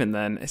 but even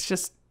then, it's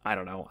just, I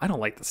don't know. I don't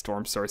like the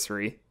Storm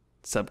Sorcery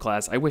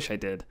subclass. I wish I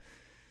did.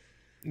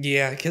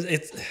 Yeah, because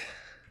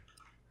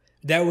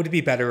that would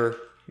be better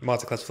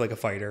multiclass for like a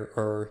fighter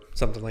or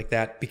something like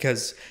that,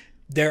 because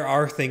there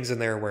are things in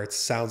there where it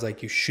sounds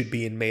like you should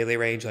be in melee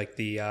range, like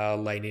the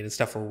lightning and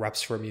stuff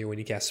erupts from you when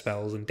you cast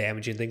spells and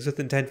damaging things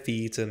within 10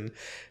 feet and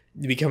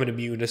becoming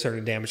immune to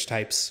certain damage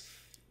types,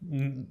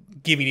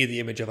 giving you the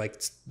image of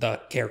like the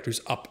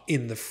characters up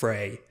in the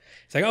fray.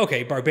 It's like,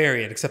 okay,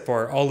 Barbarian, except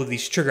for all of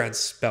these trigger on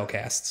spell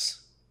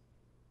casts.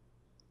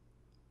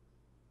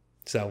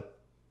 So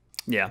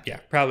yeah,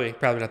 probably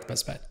not the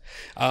best bet.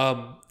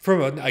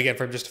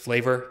 From just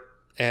flavor,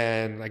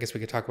 and I guess we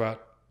could talk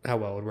about how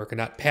well it would work or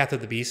not. Path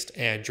of the Beast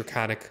and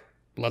Draconic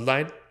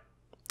Bloodline.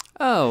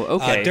 Oh,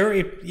 okay.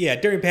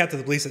 During Path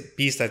of the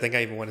Beast, I think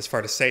I even went as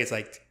far to say it's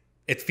like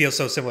it feels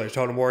so similar to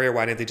Totem Warrior.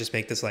 Why didn't they just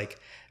make this like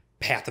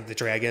Path of the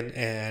Dragon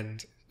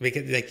and make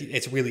it like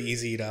it's really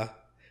easy to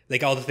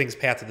like all the things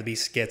Path of the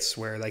Beast gets,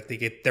 where like they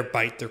get their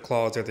bite, their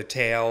claws, or their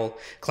tail,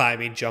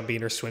 climbing,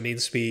 jumping, or swimming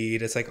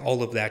speed. It's like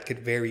all of that could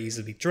very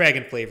easily be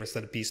dragon flavor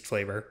instead of beast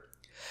flavor,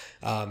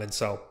 and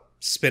so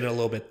spin it a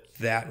little bit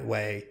that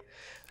way.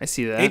 I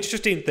see that.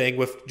 Interesting thing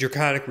with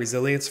Draconic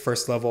Resilience,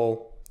 first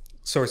level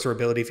sorcerer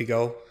ability, if you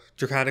go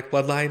Draconic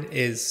Bloodline,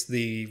 is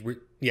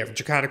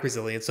Draconic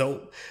Resilience.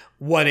 So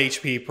 1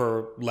 HP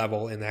per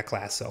level in that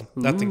class. So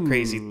nothing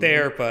crazy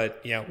there,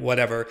 but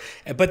whatever.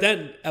 But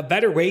then a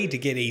better way to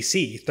get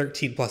AC,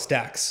 13 plus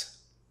Dex.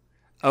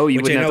 Oh,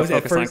 you wouldn't have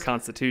to focus on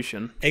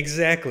Constitution.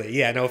 Exactly.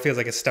 Yeah, I know it feels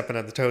like it's stepping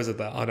on the toes of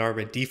the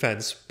unarmored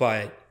defense,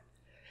 but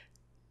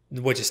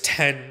which is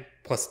 10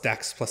 plus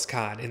Dex plus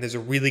Con, and there's a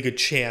really good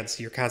chance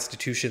your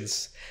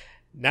Constitution's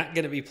not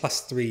going to be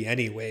 +3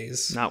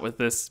 anyways. Not with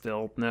this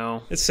build,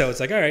 no. So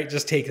it's like, all right,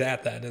 just take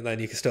that then, and then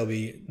you can still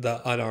be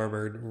the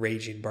unarmored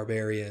Raging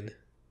Barbarian.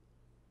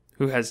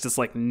 Who has just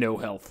like no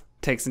health.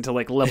 Takes until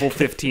like level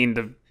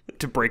 15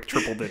 to break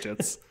triple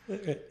digits.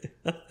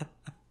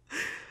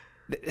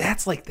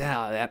 That's like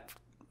that.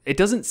 It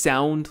doesn't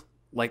sound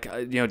like,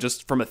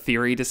 just from a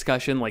theory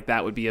discussion, like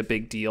that would be a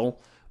big deal.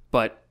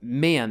 But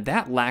man,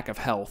 that lack of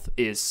health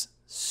is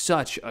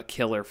such a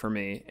killer for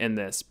me in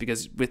this,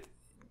 because with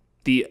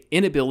the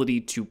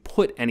inability to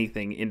put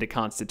anything into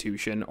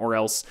Constitution, or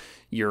else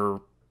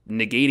you're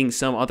negating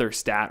some other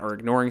stat or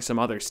ignoring some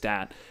other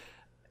stat,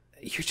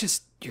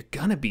 you're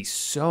gonna be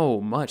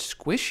so much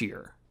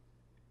squishier.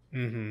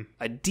 Mm-hmm.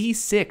 A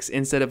D6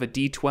 instead of a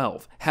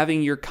D12,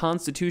 having your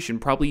Constitution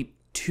probably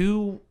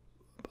 2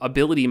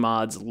 ability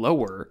mods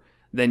lower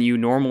than you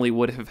normally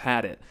would have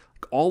had it.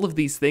 All of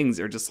these things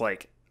are just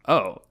like,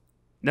 oh,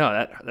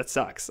 no, that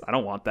sucks. I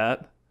don't want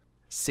that.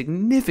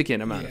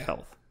 Significant amount of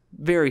health.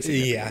 Very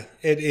significant.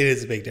 Yeah, it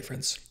is a big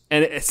difference.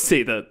 And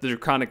say the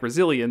Draconic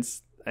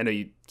Resilience, I know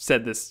you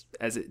said this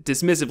as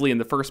dismissively in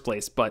the first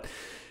place, but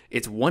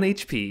it's 1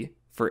 HP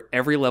for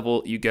every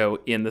level you go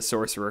in the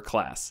Sorcerer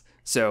class.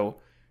 So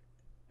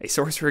a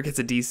Sorcerer gets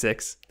a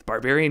D6, the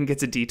Barbarian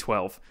gets a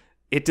D12.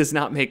 It does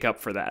not make up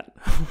for that.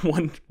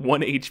 One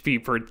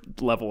HP per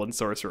level in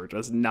Sorcerer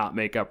does not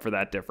make up for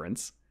that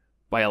difference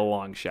by a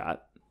long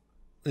shot.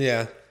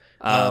 Yeah.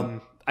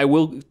 I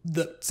will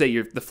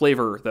say the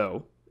flavor,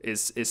 though,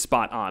 is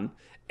spot on.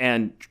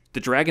 And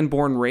the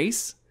Dragonborn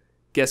race,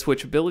 guess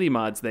which ability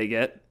mods they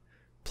get?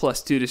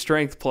 +2 to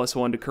Strength,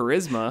 +1 to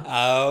Charisma.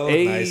 Oh,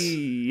 hey.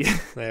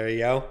 Nice. There you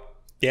go.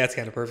 Yeah, it's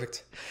kind of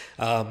perfect.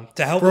 To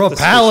help For a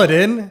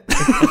paladin.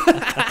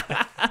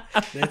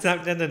 It's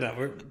not.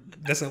 No.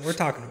 That's not what we're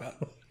talking about.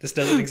 This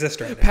doesn't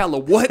exist right now. Pala,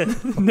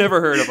 what?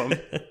 Never heard of him.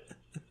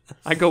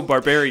 I go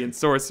Barbarian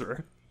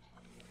Sorcerer.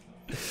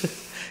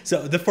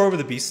 So the Form of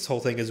the Beast's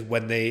whole thing is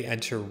when they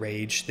enter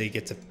rage, they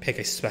get to pick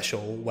a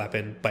special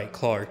weapon, bite,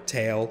 claw, or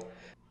tail.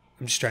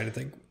 I'm just trying to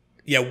think.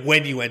 Yeah,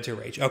 when you enter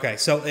rage. Okay,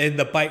 so in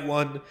the bite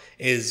one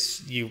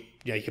is you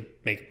can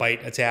make a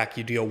bite attack,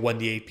 you deal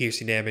 1d8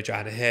 piercing damage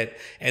on a hit,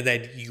 and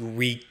then you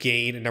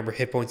regain a number of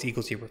hit points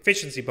equal to your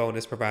proficiency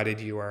bonus,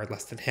 provided you are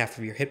less than half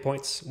of your hit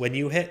points when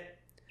you hit.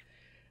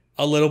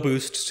 A little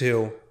boost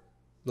to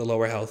the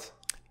lower health.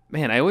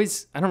 Man, I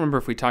don't remember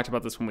if we talked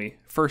about this when we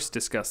first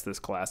discussed this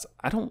class.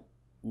 I don't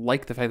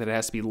like the fact that it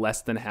has to be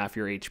less than half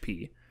your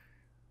HP.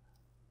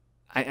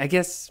 I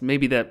guess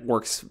maybe that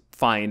works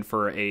fine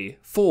for a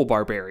full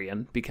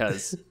Barbarian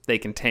because they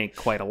can tank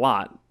quite a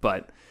lot,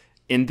 but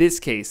in this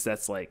case,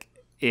 that's like,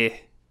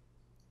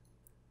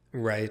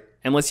 Right.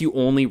 Unless you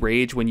only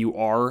rage when you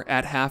are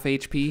at half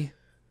HP.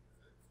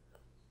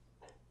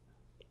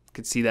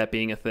 Could see that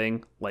being a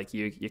thing. Like,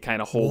 you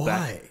kind of hold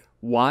back.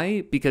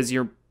 Why? Because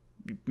you're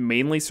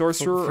mainly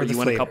Sorcerer, or you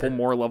went a couple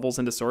more levels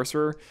into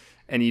Sorcerer,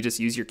 and you just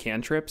use your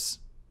cantrips?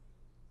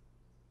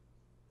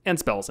 And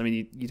spells. I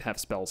mean, you'd have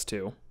spells,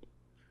 too.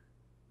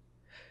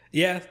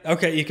 Yeah,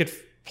 okay, you could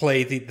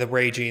play the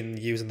raging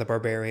using the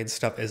Barbarian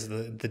stuff as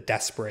the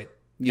desperate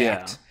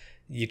act.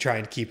 You try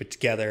and keep it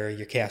together,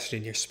 you're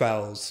casting your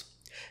spells.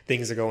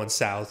 Things are going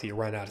south, you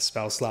run out of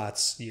spell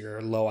slots,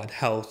 you're low on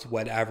health,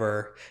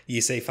 whatever. You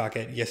say fuck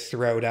it, you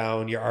throw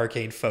down your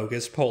arcane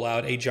focus, pull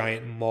out a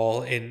giant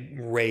maul in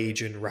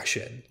rage and rush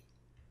in.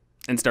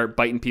 And start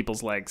biting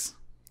people's legs.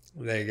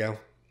 There you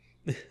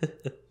go.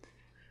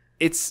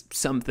 It's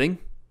something.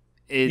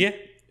 Yeah.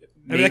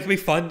 I mean, that could be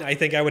fun. I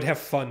think I would have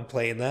fun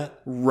playing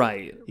that.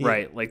 Right.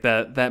 Like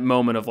that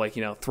moment of, like,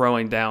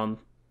 throwing down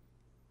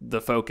the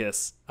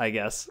focus, I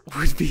guess,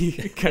 would be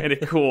kind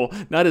of cool.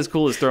 Not as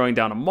cool as throwing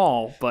down a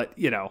maul, but,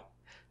 No,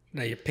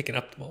 you're picking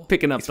up the maul.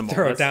 Picking up the maul.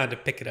 Throw it down to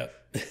pick it up.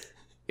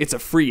 It's a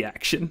free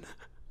action.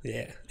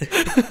 Yeah.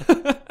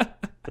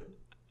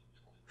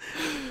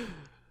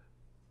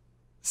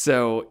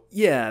 So,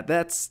 yeah,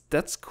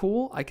 that's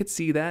cool. I could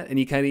see that. And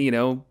you kind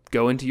of,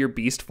 go into your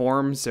beast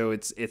form. So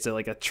it's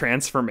like a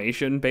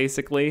transformation,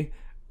 basically,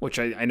 which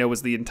I know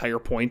was the entire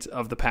point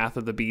of the Path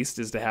of the Beast,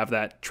 is to have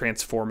that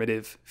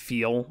transformative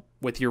feel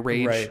with your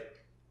rage. Right.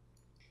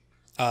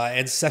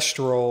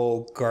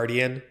 Ancestral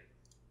Guardian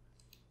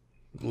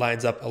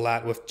lines up a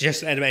lot with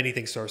just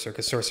anything Sorcerer,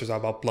 because Sorcerer's all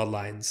about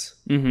bloodlines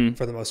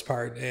for the most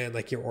part, and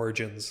like your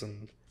origins.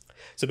 And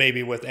so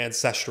maybe with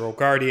Ancestral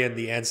Guardian,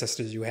 the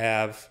ancestors you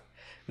have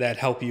that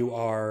help you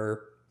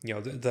are,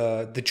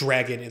 the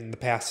dragon in the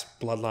past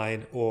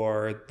bloodline,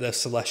 or the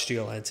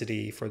celestial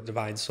entity for the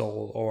divine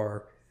soul,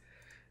 or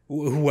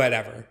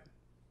whatever.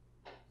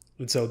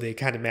 And so they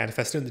kind of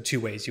manifest in the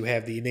two ways. You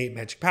have the innate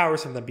magic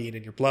powers from them being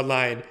in your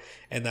bloodline,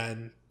 and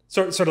then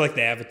sort of like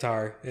the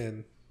Avatar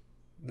in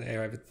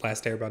the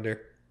Last Airbender.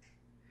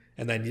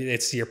 And then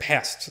it's your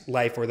past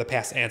life or the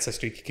past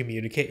ancestor you can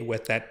communicate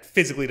with that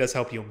physically does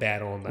help you in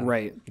battle, and then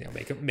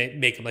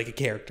make him like a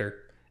character.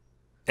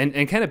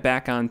 And kind of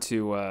back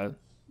onto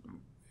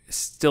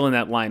still in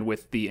that line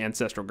with the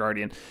Ancestral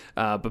Guardian,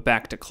 but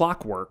back to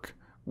Clockwork,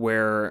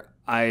 where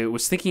I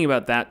was thinking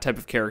about that type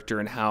of character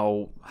and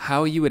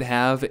how you would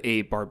have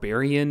a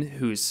Barbarian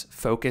whose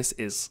focus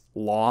is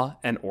law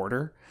and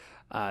order.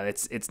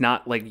 It's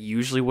not like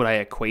usually what I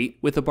equate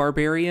with a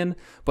Barbarian,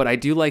 but I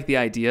do like the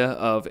idea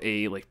of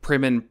a like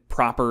prim and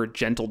proper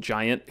gentle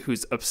giant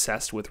who's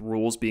obsessed with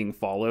rules being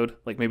followed.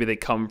 Like maybe they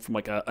come from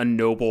like a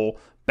noble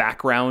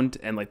background,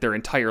 and like their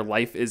entire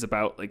life is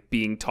about like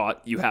being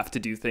taught you have to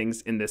do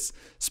things in this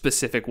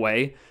specific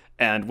way.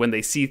 And when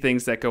they see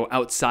things that go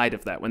outside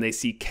of that, when they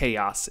see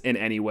chaos in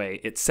any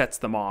way, it sets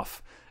them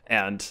off,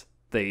 and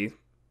they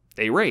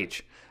a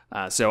rage.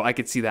 So I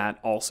could see that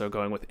also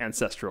going with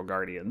Ancestral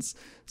Guardians.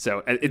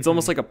 So it's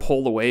almost like a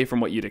pull away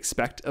from what you'd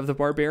expect of the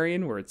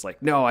Barbarian, where it's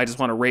like, no, I just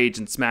want to rage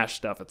and smash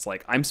stuff. It's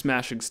like, I'm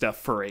smashing stuff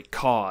for a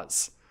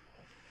cause.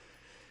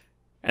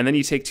 And then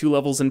you take 2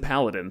 levels in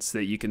Paladin so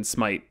that you can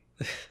smite.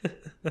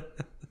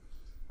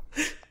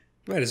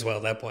 Might as well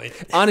at that point.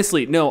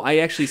 Honestly, no, I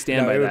actually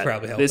stand by it would that.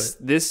 probably help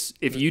this,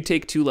 if you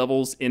take 2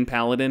 levels in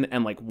Paladin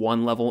and like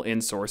 1 level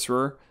in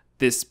Sorcerer,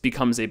 this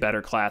becomes a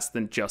better class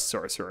than just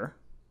Sorcerer.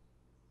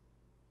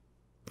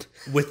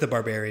 With the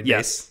Barbarian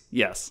Yes.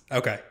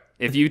 Okay.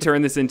 If you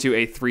turn this into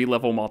a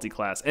 3-level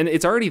multi-class, and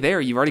it's already there,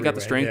 you've already got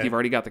the strength, yeah. You've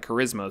already got the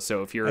charisma,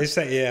 so if you're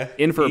yeah.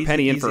 in for a Easy-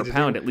 penny, in easy for a to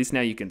pound, do. at least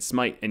now you can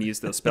smite and use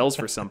those spells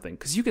for something.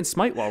 Because you can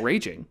smite while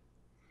raging.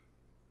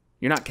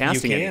 You're not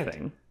casting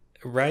anything.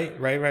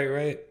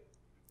 Right.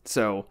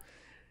 So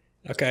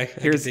Okay.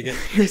 here's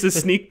a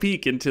sneak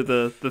peek into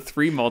the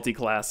 3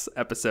 multi-class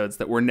episodes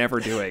that we're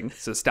never doing.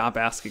 So stop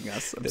asking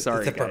us. I'm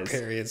sorry, the guys.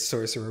 Barbarian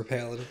Sorcerer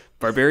Paladin.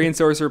 Barbarian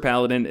Sorcerer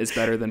Paladin is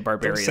better than Don't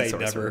Barbarian say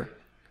Sorcerer.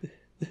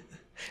 never.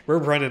 We're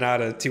running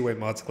out of 2-way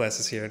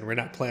multi-classes here, and we're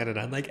not planning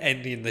on like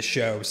ending the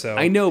show. So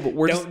I know, but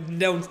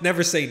don't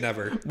never say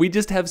never. we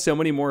just have so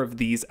many more of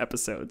these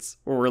episodes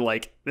where we're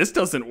like, this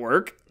doesn't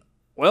work.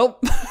 Well,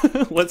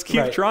 let's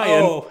keep Right.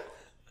 trying. Oh.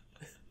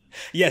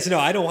 Yes, no,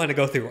 I don't want to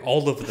go through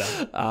all of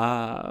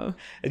them.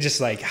 Just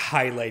like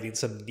highlighting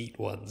some neat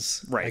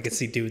ones. Right. I could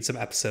see doing some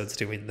episodes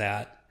doing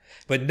that.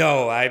 But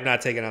no, I'm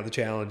not taking on the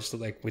challenge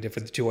like we did for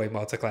the 2-way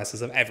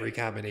multi-classes of every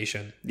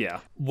combination. Yeah.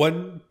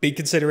 One big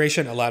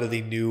consideration, a lot of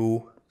the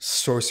new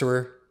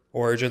Sorcerer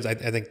origins, I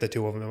think the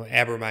 2 of them,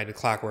 Abermind and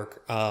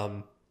Clockwork,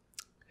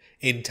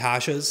 in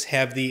Tasha's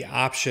have the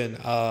option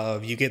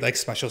of you get like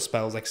special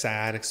spells like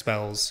psionic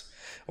spells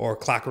or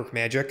clockwork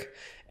magic,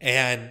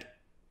 and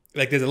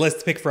like there's a list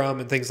to pick from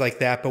and things like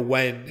that. But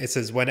when it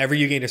says whenever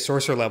you gain a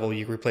sorcerer level,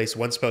 you replace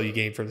 1 spell you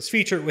gain from this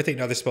feature with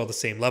another spell at the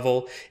same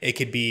level. It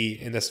could be,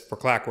 in this for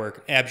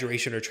Clockwork,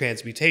 abjuration or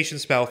transmutation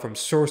spell from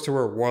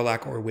sorcerer,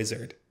 warlock, or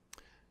wizard.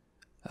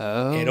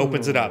 Oh, It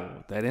opens it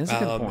up. That is a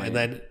good point. And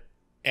then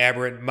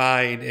aberrant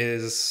mind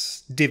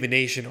is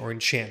divination or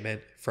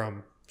enchantment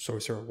from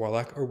sorcerer,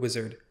 warlock, or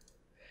wizard.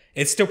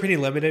 It's still pretty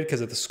limited because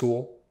of the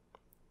school.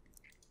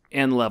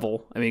 And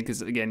level. I mean,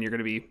 because again, you're going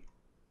to be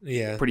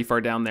pretty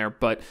far down there,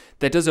 but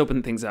that does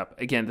open things up.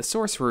 Again, the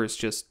sorcerers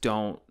just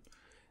don't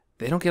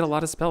get a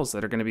lot of spells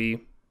that are going to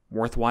be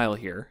worthwhile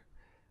here.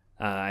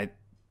 I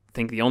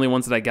think the only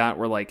ones that I got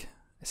were like,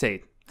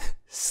 say,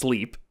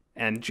 sleep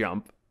and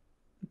jump.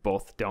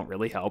 Both don't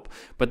really help.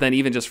 But then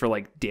even just for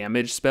like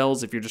damage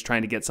spells, if you're just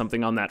trying to get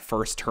something on that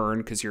first turn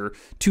because you're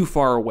too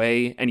far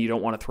away and you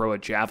don't want to throw a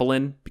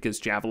javelin because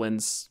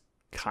javelins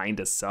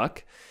kind of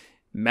suck.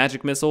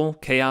 Magic Missile,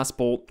 Chaos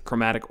Bolt,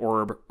 Chromatic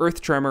Orb, Earth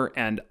Tremor,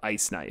 and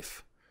Ice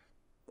Knife.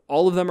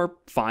 All of them are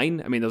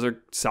fine. I mean, those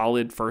are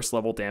solid first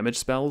level damage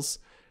spells.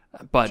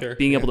 But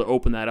being able to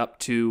open that up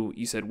to,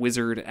 you said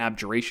Wizard,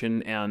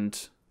 Abjuration,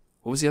 and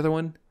what was the other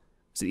one?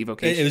 Was it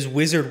Evocation? It was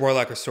Wizard,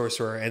 Warlock, or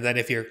Sorcerer. And then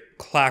if you're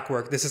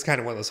Clockwork, this is kind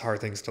of one of those hard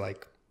things to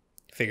like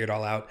figure it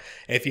all out.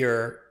 If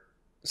you're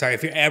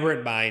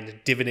Aberrant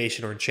Mind,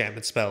 Divination, or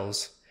Enchantment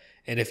spells.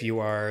 And if you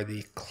are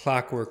the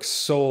Clockwork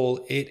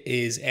Soul, it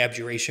is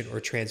Abjuration or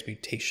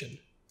Transmutation.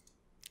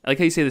 I like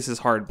how you say this is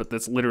hard, but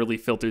that's literally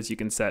filters you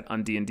can set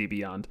on D&D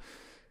Beyond.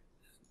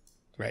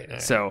 Right.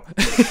 So,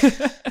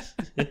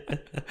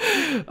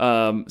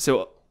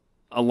 so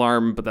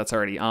Alarm, but that's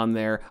already on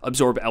there.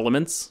 Absorb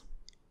Elements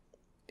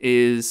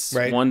is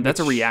one. That's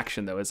a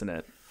reaction, though, isn't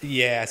it?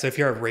 Yeah, so if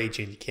you're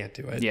raging, you can't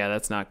do it. Yeah,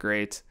 that's not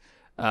great.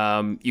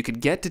 You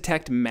could get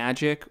Detect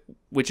Magic,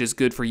 which is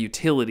good for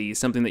utility,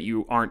 something that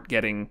you aren't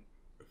getting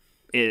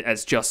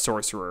as just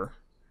Sorcerer.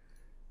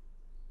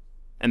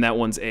 And that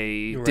one's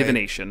a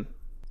Divination.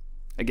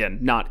 Again,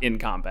 not in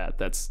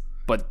combat.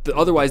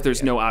 Otherwise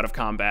there's no out of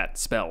combat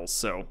spells,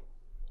 so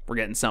we're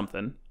getting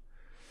something.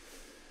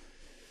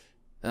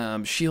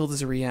 Shield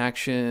is a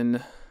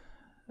reaction.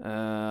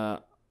 At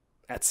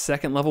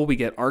second level we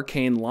get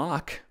Arcane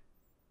Lock.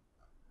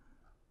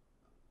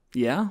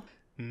 Yeah.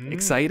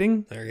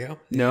 Exciting. There you go.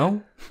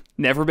 No?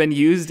 Never been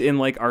used in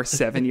like our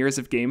 7 years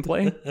of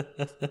gameplay.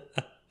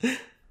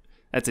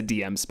 That's a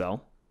DM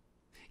spell.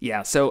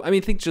 Yeah, so I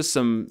mean, think just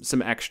some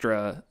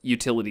extra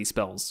utility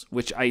spells,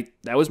 which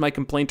that was my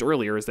complaint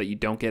earlier, is that you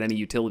don't get any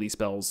utility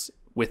spells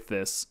with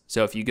this.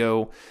 So if you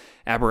go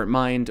Aberrant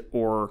Mind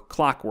or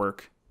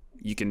Clockwork,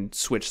 you can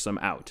switch some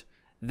out.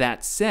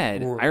 That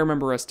said, I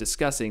remember us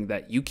discussing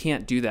that you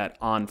can't do that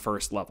on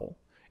first level.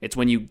 It's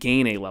when you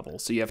gain a level,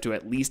 so you have to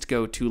at least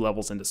go 2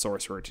 levels into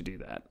Sorcerer to do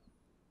that.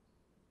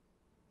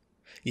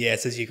 Yeah,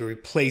 it says you can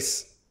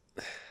replace...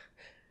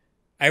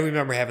 I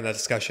remember having that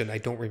discussion. I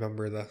don't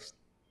remember the...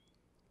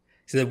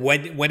 So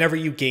whenever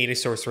you gain a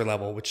Sorcerer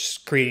level, which is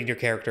creating your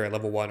character at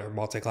level 1 or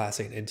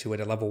multiclassing into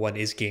it at level 1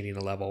 is gaining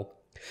a level,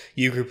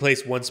 you can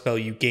replace 1 spell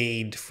you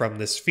gained from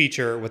this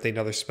feature with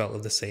another spell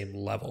of the same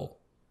level.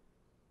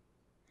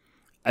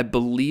 I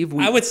believe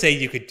I would say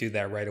you could do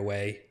that right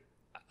away.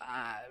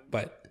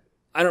 But...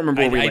 I don't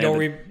remember where we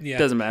landed. Yeah.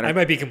 Doesn't matter. I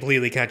might be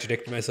completely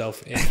contradicting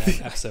myself in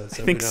that episode.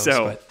 So I think who knows,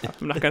 so.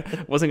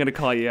 But. Wasn't gonna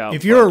call you out.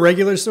 If you're a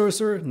regular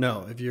sorcerer,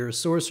 no. If you're a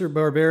sorcerer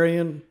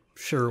barbarian,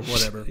 sure,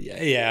 whatever.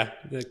 yeah,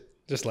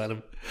 just let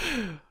him.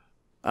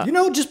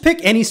 Just pick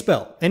any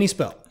spell. Any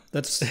spell.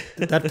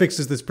 That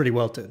fixes this pretty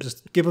well too.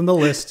 Just give them the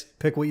list.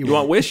 Pick what you want. You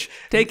want wish?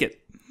 Take it.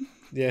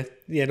 Yeah,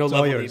 no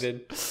level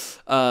needed.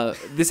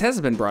 This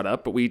hasn't been brought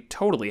up, but we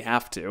totally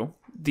have to.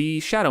 The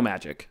shadow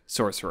magic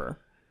sorcerer.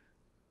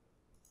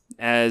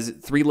 As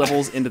 3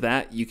 levels into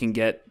that, you can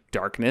get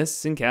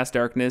darkness and cast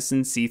darkness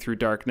and see through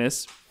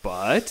darkness,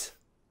 but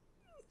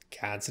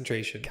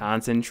Concentration.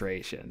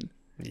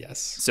 Yes.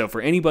 So for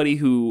anybody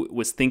who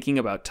was thinking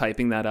about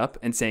typing that up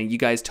and saying you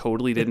guys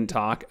totally didn't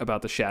talk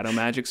about the shadow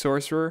magic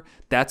sorcerer,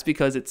 that's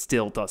because it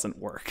still doesn't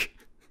work.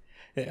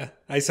 Yeah,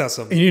 I saw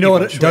some. And you know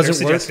what? It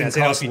doesn't work and I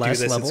costs said, less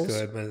do this, levels. It's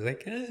good. But I was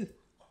like,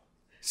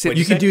 So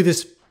you can do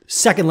this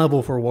second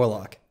level for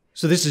warlock.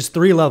 So this is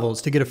 3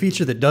 levels to get a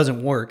feature that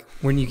doesn't work,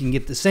 when you can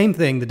get the same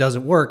thing that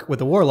doesn't work with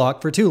a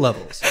warlock for 2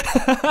 levels.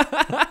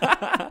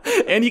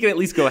 And you can at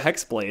least go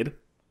hexblade.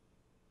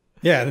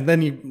 Yeah, and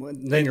then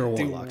you're a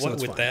warlock. What so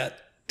it's with fine. that?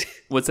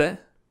 What's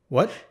that?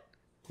 What?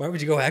 Why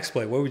would you go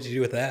hexblade? What would you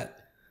do with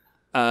that?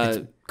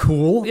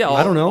 Cool. Yeah,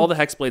 I don't know. All the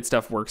hexblade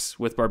stuff works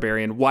with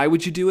barbarian. Why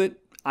would you do it?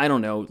 I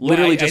don't know.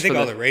 Literally, I just think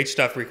for all the rage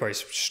stuff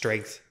requires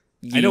strength.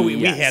 I know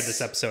we had this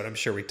episode. I'm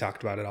sure we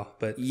talked about it all,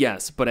 but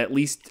yes, but at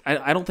least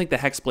I don't think the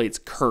hexblade's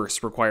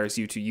curse requires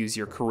you to use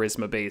your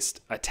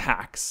charisma-based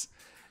attacks,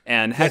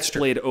 and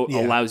hexblade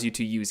allows you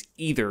to use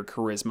either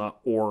charisma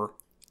or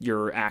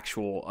your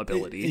actual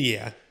ability.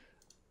 Yeah,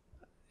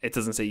 it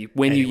doesn't say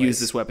when you use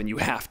this weapon you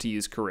have to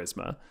use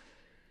charisma,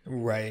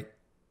 right?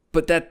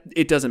 But that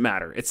it doesn't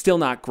matter. It's still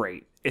not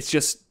great. It's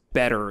just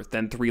better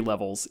than 3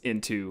 levels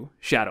into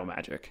shadow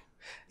magic.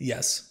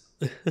 Yes.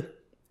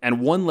 And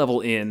 1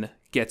 level in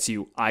gets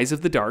you Eyes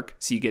of the Dark,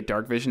 so you get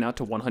dark vision out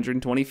to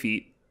 120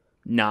 feet.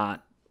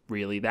 Not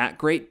really that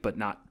great, but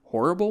not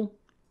horrible.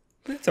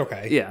 It's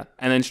okay. Yeah.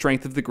 And then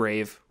Strength of the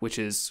Grave, which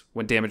is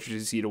when damage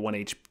reduces you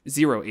to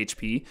 0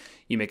 HP,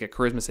 you make a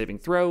charisma saving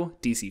throw,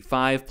 DC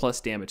 5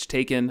 plus damage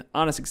taken.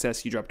 On a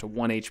success, you drop to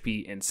 1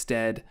 HP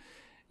instead.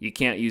 You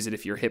can't use it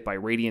if you're hit by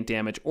radiant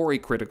damage or a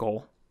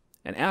critical.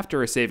 And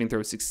after a saving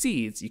throw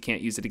succeeds, you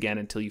can't use it again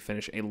until you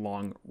finish a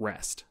long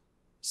rest.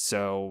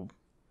 So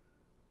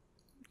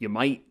you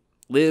might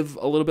live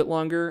a little bit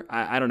longer.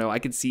 I don't know. I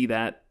could see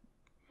that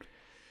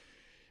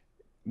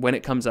when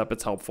it comes up,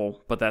 it's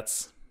helpful, but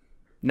that's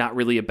not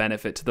really a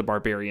benefit to the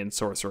Barbarian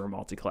Sorcerer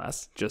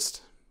multiclass,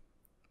 just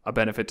a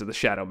benefit to the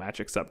Shadow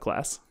Magic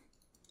subclass.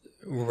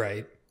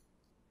 Right.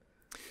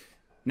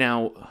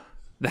 Now,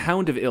 the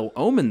Hound of Ill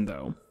Omen,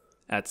 though,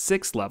 at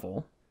 6th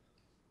level,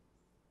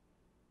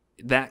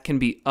 that can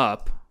be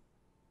up.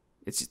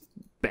 It's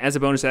as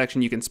a bonus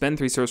action, you can spend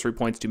 3 sorcery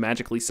points to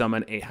magically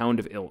summon a Hound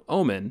of Ill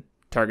Omen,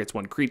 targets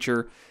 1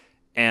 creature,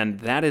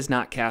 and that is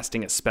not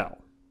casting a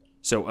spell.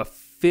 So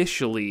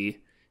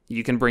officially,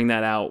 you can bring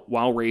that out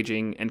while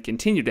raging and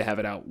continue to have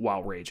it out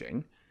while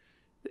raging.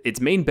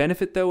 Its main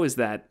benefit, though, is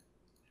that,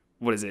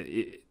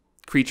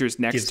 creatures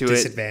next to it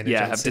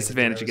have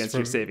disadvantage against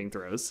your saving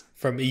throws.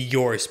 From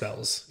your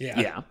spells.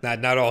 Yeah.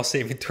 Not all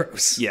saving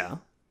throws. Yeah.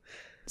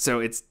 So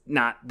it's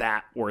not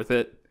that worth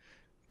it,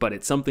 but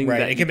it's something that...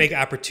 Right, it can make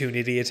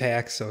opportunity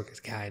attacks, so it can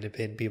kind of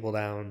pin people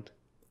down,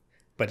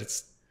 but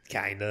it's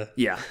kind of...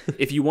 Yeah.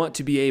 If you want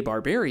to be a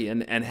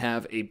barbarian and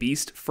have a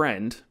beast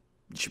friend,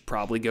 you should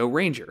probably go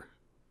ranger.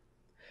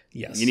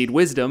 Yes. You need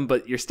wisdom,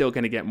 but you're still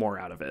going to get more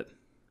out of it.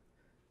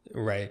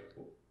 Right.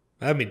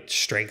 I mean,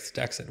 strength,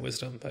 dex, and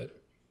wisdom,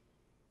 but...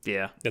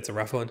 Yeah. That's a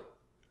rough one.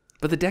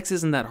 But the dex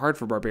isn't that hard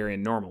for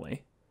barbarian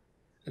normally.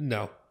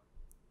 No.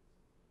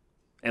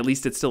 At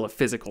least it's still a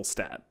physical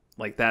stat.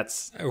 Like,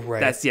 that's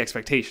the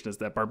expectation, is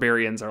that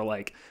barbarians are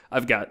like,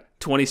 I've got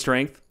 20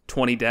 strength,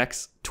 20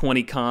 dex,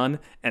 20 con,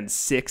 and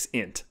 6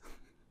 int.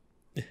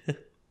 And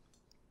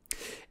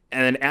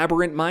then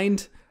aberrant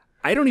mind,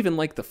 I don't even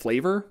like the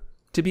flavor,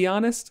 to be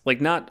honest.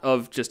 Like, not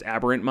of just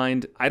aberrant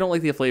mind. I don't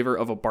like the flavor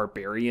of a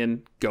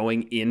barbarian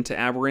going into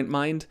aberrant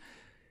mind.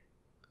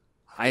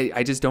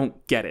 I just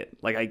don't get it.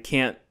 Like, I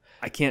can't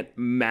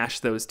mash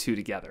those two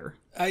together.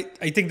 I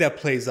think that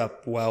plays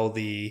up well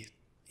the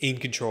in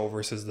control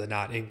versus the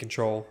not in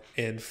control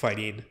and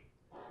fighting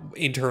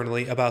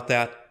internally about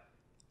that.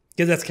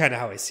 Because that's kind of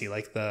how I see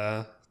like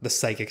the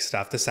psychic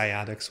stuff, the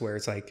psionics, where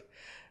it's like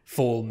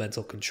full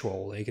mental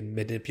control. They can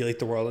manipulate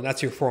the world, and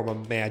that's your form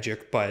of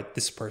magic, but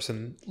this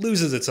person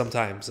loses it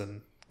sometimes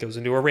and goes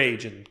into a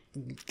rage and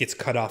gets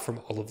cut off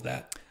from all of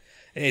that.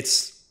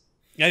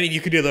 I mean,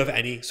 you could do that with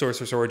any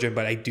Sorcerer's Origin,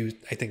 but I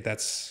think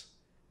that's,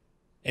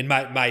 in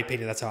my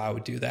opinion, that's how I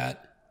would do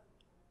that.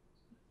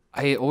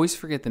 I always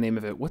forget the name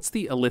of it. What's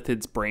the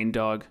Elithid's brain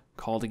dog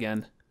called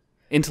again?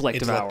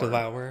 Intellect Intellect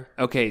Devour.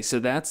 Okay, so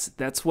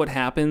that's what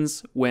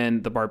happens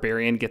when the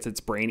Barbarian gets its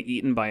brain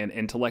eaten by an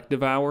Intellect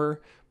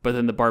Devourer, but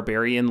then the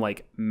Barbarian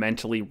like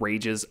mentally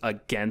rages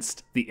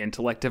against the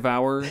Intellect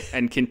Devourer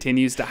and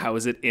continues to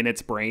house it in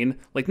its brain,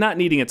 like not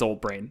needing its old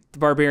brain. The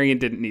Barbarian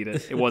didn't need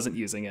it. It wasn't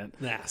using it.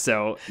 Nah.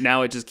 So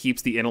now it just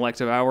keeps the Intellect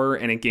Devourer,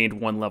 and it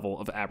gained 1 level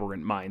of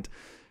Aberrant Mind,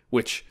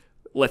 which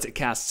lets it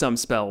cast some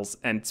spells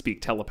and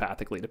speak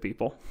telepathically to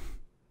people.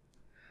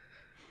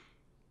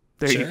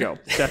 There you go.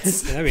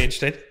 That's that'd be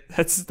interesting.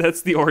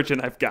 That's the origin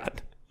I've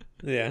got.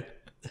 Yeah.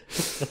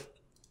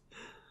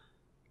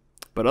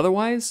 But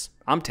otherwise,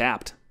 I'm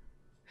tapped.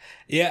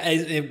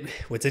 Yeah,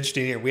 what's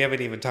interesting here, we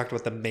haven't even talked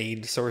about the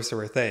main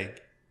sorcerer thing.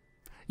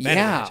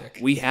 Magic.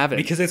 We haven't.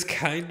 Because it's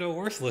kind of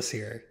worthless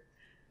here.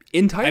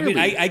 Entirely.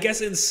 I mean, I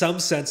guess in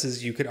some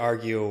senses you could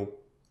argue,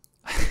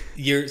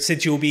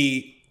 since you'll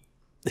be...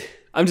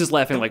 I'm just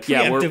laughing like,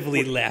 yeah, we're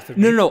laughing.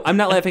 No, I'm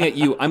not laughing at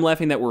you. I'm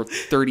laughing that we're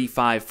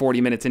 35, 40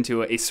 minutes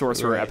into a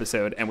sorcerer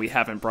episode and we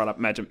haven't brought up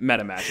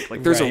meta magic.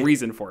 Like, there's a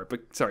reason for it,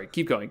 but sorry,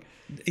 keep going.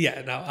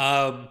 Yeah,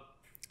 no,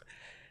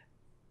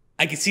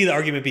 I can see the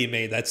argument being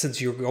made that since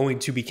you're going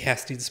to be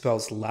casting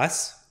spells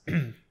less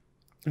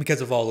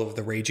because of all of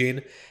the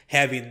raging,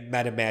 having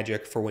meta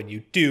magic for when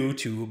you do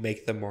to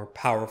make them more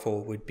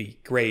powerful would be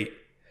great.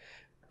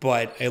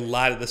 But a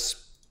lot of the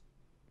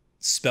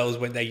spells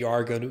that you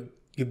are going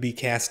to be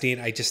casting,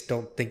 I just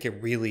don't think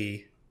it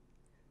really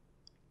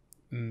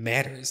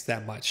matters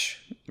that much.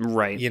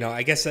 Right. You know,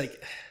 I guess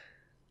like,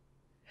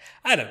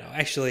 I don't know,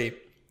 actually...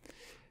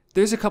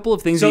 There's a couple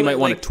of things you might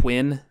want to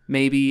twin,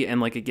 maybe, and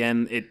like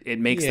again, it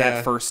makes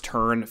that first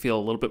turn feel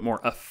a little bit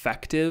more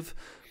effective.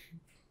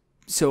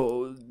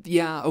 So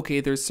yeah,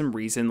 okay, there's some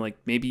reason, like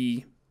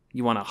maybe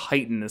you want to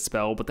heighten the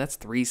spell, but that's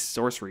 3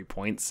 sorcery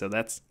points, so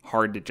that's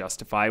hard to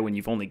justify when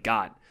you've only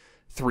got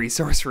 3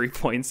 sorcery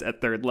points at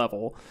 3rd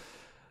level.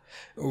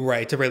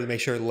 Right, to really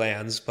make sure it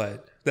lands,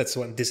 but that's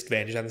one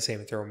disadvantage on the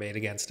saving throw made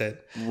against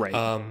it.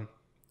 Right.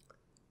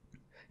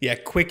 Yeah,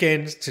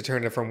 quicken to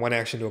turn it from one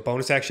action to a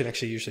bonus action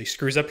actually usually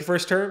screws up your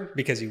first turn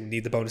because you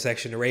need the bonus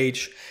action to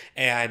rage.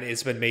 And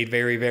it's been made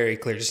very, very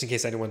clear, just in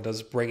case anyone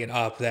does bring it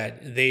up,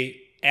 that they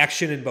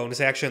action and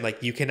bonus action,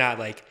 like you cannot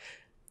like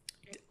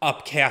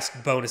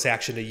upcast bonus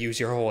action to use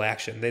your whole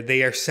action.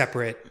 They are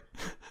separate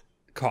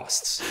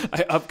costs.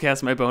 I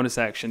upcast my bonus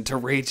action to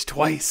rage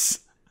twice.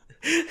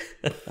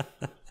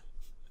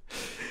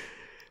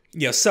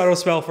 Yeah, subtle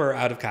spell for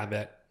out of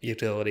combat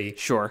utility.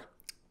 Sure,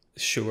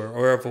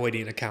 or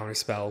avoiding a counter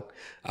spell.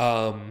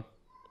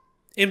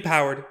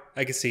 Empowered,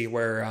 I can see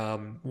where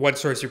 1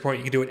 sorcery point,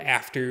 you can do it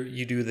after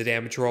you do the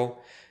damage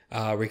roll.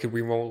 Where you could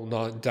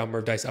reroll number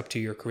of dice up to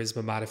your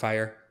charisma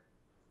modifier.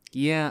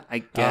 Yeah, I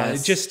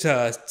guess. Just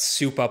to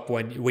soup up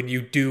when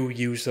you do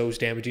use those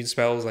damaging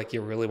spells, like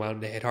you really want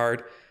them to hit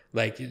hard.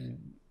 Like, you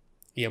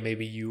know,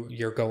 maybe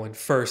you're going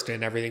first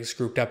and everything's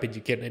grouped up and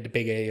you get into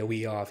big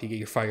AoE off, you get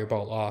your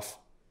fireball off.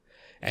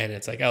 And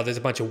it's like, oh, there's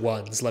a bunch of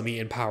 1s. Let me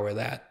empower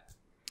that.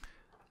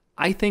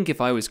 I think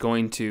if I was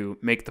going to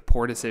make the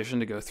poor decision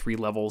to go 3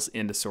 levels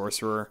into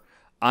Sorcerer,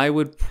 I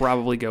would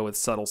probably go with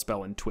Subtle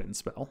Spell and Twin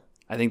Spell.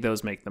 I think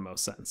those make the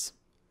most sense.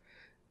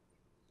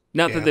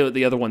 Not that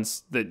the other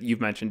ones that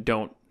you've mentioned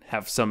don't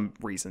have some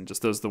reason,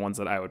 just those are the ones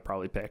that I would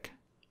probably pick.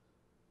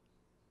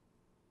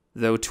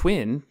 Though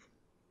Twin...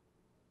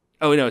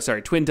 Oh, no,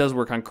 sorry. Twin does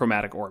work on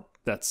Chromatic Orb.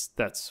 That's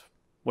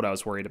what I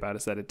was worried about,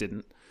 is that it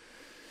didn't.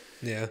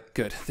 Yeah.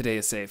 Good. The day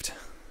is saved.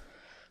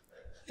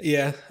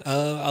 Yeah.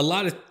 A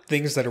lot of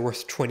things that are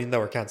worth twinning,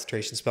 though, are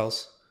concentration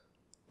spells.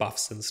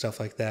 Buffs and stuff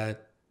like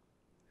that.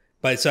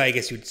 But so I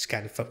guess you just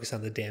kind of focus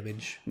on the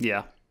damage.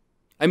 Yeah.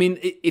 I mean,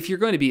 if you're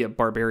going to be a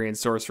Barbarian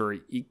Sorcerer,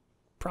 you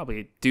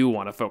probably do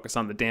want to focus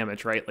on the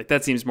damage, right? Like,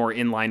 that seems more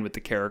in line with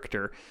the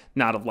character,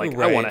 not of like,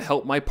 I want to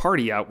help my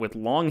party out with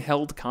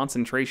long-held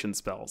concentration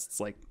spells. It's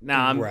like,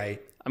 nah, I'm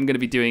going to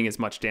be doing as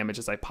much damage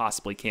as I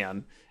possibly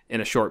can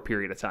in a short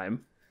period of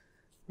time.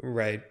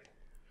 Right.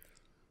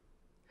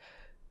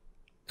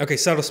 Okay,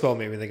 Subtle Spell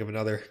made me think of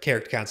another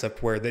character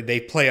concept where they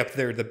play up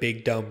there the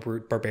big dumb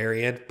brute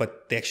barbarian,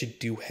 but they actually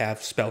do have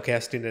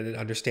spellcasting and an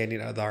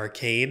understanding of the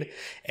arcane,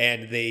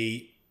 and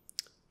they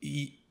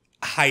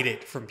hide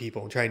it from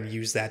people and try and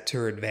use that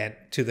to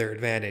their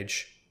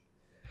advantage.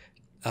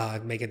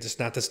 Make it just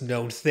not this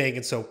known thing,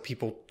 and so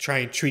people try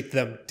and treat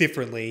them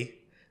differently.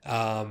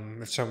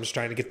 If someone's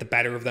trying to get the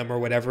better of them or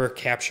whatever,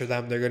 capture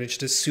them, they're going to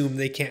just assume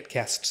they can't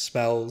cast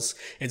spells,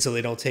 and so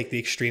they don't take the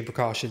extreme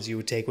precautions you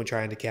would take when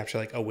trying to capture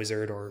like a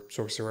wizard or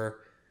sorcerer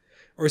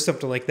or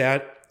something like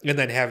that. And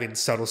then having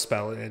Subtle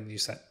Spell, and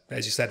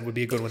as you said, would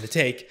be a good one to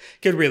take,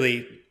 could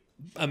really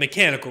a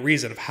mechanical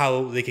reason of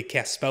how they could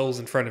cast spells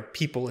in front of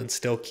people and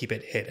still keep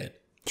it hidden.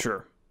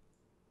 Sure.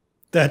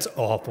 That's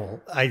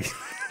awful. Why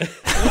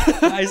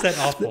is that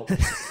awful?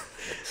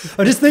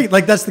 I just think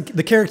like that's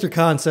the character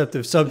concept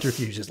of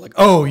subterfuge is like,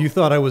 oh, you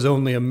thought I was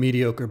only a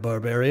mediocre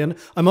barbarian?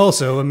 I'm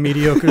also a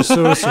mediocre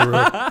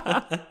sorcerer.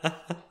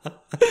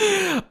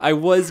 I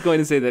was going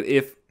to say that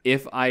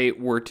if I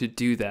were to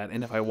do that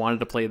and if I wanted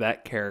to play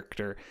that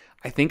character,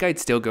 I think I'd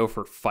still go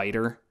for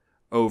fighter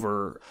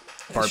over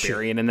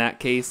Barbarian in that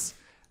case,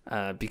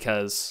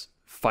 because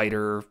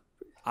Fighter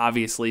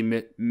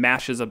obviously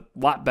mashes a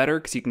lot better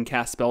because you can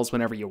cast spells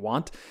whenever you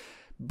want,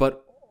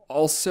 but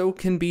also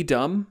can be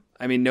dumb.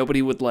 I mean,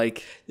 nobody would look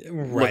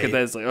at that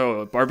as like,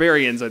 oh,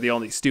 barbarians are the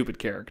only stupid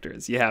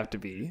characters. You have to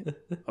be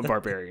a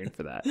barbarian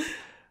for that.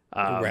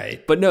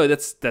 Right. But no,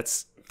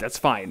 that's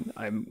fine.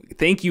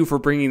 Thank you for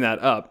bringing that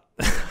up.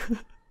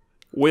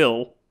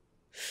 Will,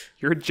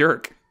 you're a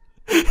jerk.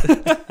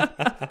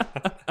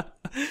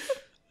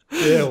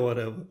 Yeah,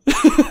 whatever.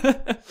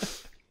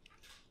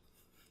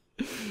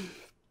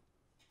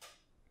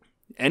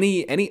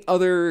 Any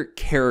other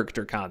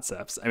character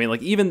concepts? I mean,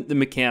 like even the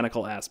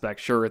mechanical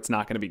aspect, sure, it's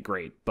not going to be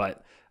great,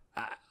 but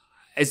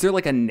is there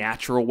like a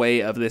natural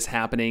way of this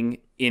happening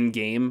in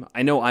game?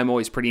 I know I'm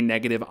always pretty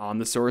negative on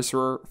the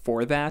Sorcerer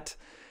for that.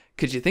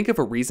 Could you think of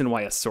a reason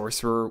why a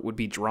Sorcerer would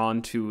be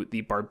drawn to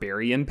the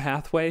Barbarian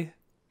pathway?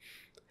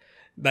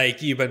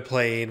 Like, you've been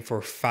playing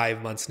for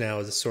 5 months now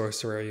as a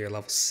Sorcerer, you're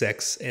level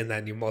 6, and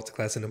then you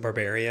multiclass into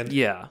Barbarian.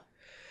 Yeah.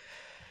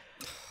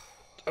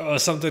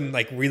 Something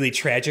like really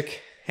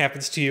tragic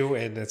happens to you,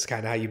 and it's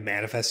kind of how you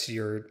manifest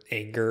your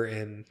anger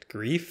and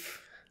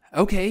grief.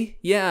 Okay,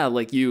 yeah,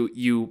 like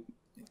you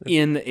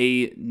in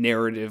a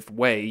narrative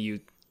way, you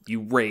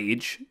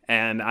rage,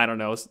 and I don't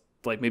know,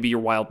 like maybe your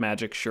wild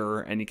magic, sure,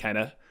 and you kind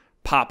of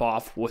pop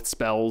off with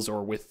spells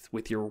or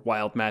with your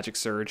wild magic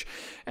surge,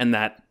 and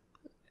that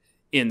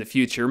in the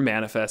future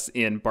manifests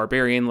in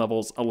Barbarian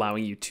levels,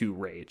 allowing you to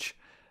rage.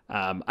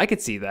 I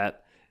could see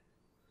that,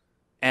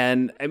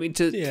 and I mean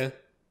to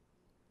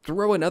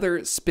throw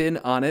another spin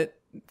on it,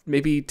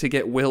 maybe to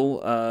get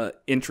Will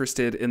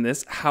interested in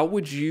this, how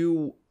would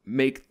you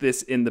make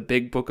this in the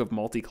big book of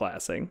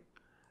multiclassing?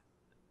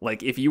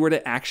 Like, if you were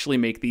to actually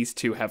make these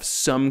two have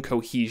some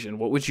cohesion,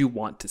 what would you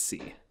want to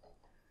see?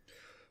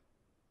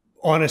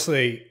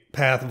 Honestly,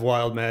 Path of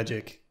Wild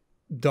Magic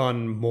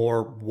done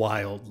more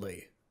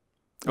wildly.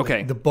 Okay.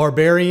 Like, the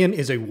Barbarian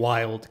is a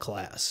wild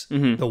class.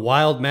 Mm-hmm. The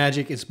wild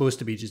magic is supposed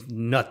to be just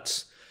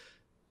nuts.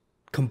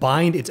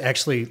 Combined, it's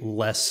actually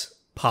less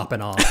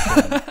popping off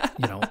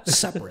than,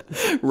 separate.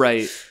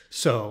 Right.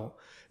 So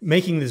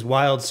making this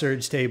wild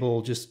surge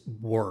table just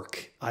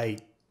work. I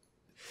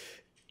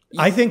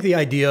think the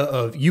idea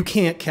of you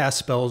can't cast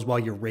spells while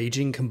you're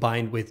raging,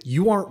 combined with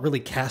you aren't really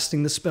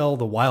casting the spell,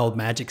 the wild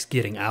magic's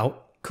getting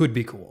out, could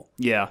be cool.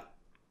 Yeah,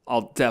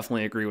 I'll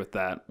definitely agree with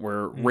that,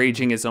 where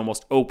raging is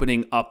almost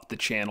opening up the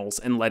channels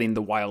and letting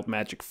the wild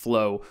magic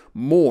flow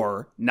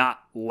more, not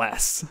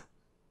less.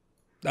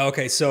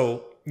 Okay,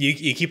 so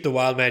you keep the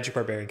wild magic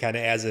Barbarian kind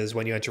of as is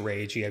when you enter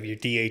rage. You have your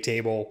DA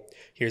table.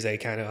 Here's a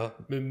kind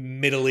of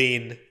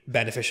middling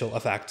beneficial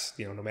effect,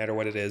 no matter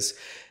what it is.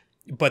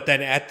 But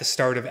then at the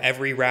start of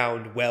every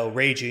round while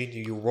raging,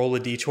 you roll a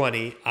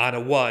d20. On a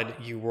 1,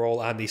 you roll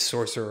on the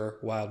Sorcerer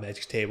wild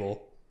magic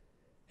table.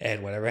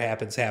 And whatever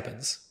happens,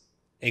 happens.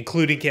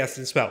 Including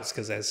casting spells,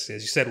 because as you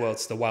said, well,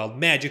 it's the wild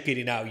magic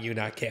getting out, you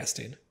not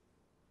casting.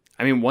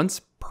 I mean,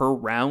 once per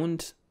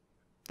round,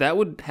 that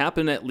would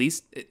happen at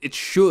least. It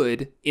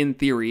should, in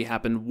theory,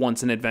 happen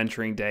once an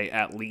adventuring day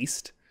at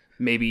least.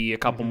 Maybe a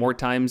couple more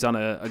times on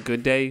a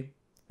good day.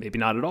 Maybe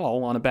not at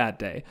all on a bad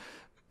day.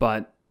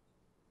 But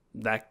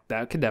that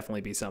could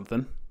definitely be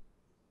something.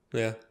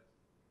 Yeah.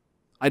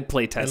 I'd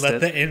play test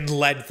and it. And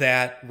let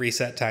that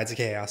reset Tides of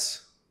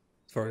Chaos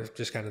for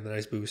just kind of the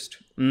nice boost.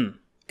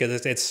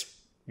 Because it's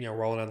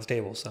rolling on the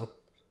table, so.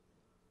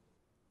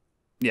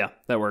 Yeah,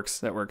 that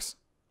works.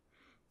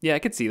 Yeah, I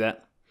could see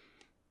that.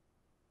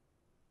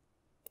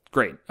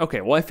 Great.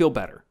 Okay, well, I feel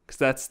better, because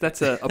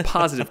that's a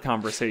positive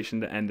conversation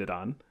to end it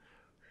on.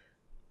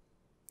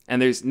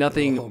 And there's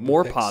nothing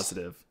more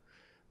positive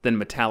than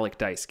Metallic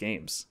Dice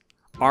Games,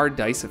 our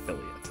dice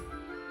affiliate.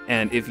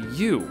 And if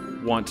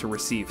you want to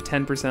receive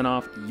 10%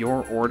 off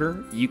your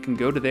order, you can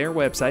go to their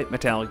website,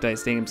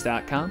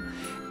 metallicdicegames.com,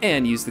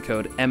 and use the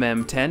code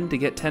MM10 to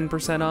get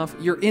 10% off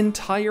your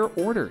entire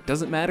order.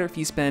 Doesn't matter if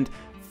you spend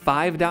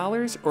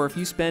 $5 or if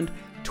you spend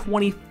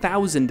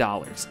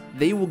 $20,000.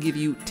 They will give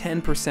you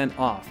 10%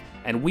 off,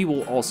 and we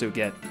will also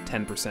get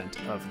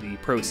 10% of the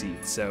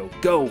proceeds. So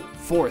go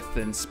forth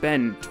and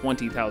spend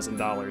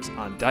 $20,000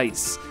 on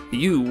dice.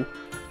 You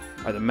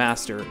are the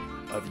master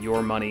of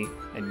your money,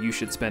 and you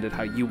should spend it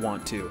how you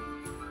want to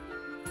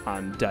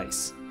on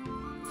dice.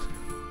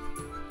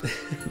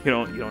 You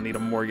don't need a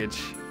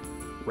mortgage,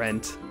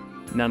 rent,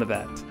 none of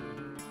that.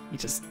 You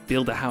just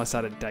build a house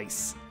out of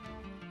dice.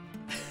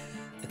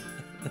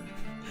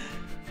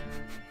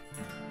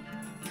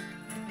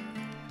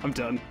 I'm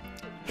done.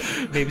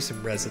 Maybe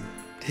some resin.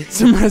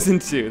 Some resin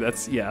too.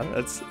 That's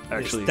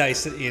actually it's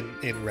dice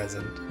in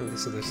resin,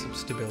 so there's some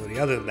stability.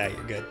 Other than that,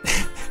 you're good.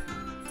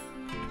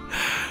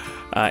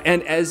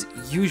 And as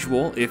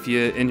usual, if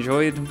you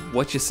enjoyed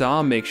what you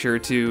saw, make sure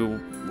to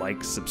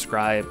like,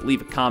 subscribe,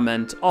 leave a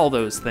comment, all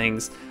those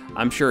things.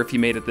 I'm sure if you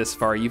made it this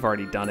far, you've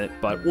already done it,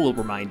 but we'll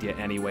remind you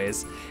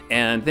anyways.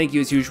 And thank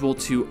you as usual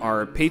to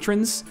our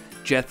patrons,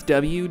 Jeff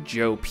W.,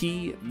 Joe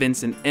P.,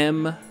 Vincent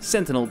M.,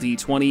 Sentinel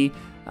D20,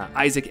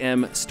 Isaac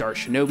M, Star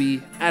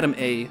Shinobi, Adam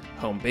A,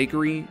 Home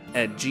Bakery,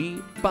 Ed G,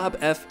 Bob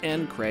F,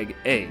 and Craig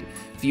A.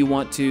 If you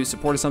want to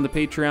support us on the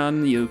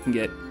Patreon, you can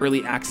get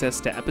early access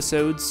to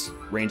episodes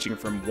ranging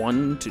from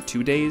 1 to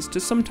 2 days to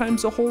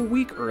sometimes a whole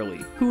week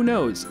early. Who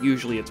knows?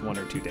 Usually it's 1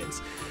 or 2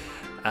 days.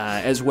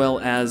 As well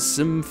as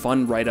some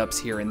fun write-ups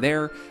here and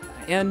there.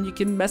 And you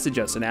can message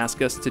us and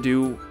ask us to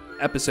do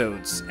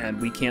episodes, and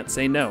we can't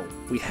say no.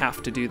 We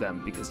have to do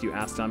them because you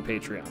asked on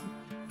Patreon.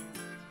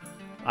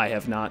 I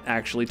have not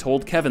actually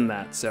told Kevin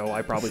that, so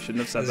I probably shouldn't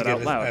have said that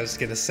out loud. I was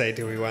going to say,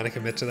 do we want to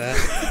commit to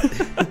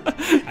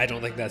that? I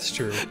don't think that's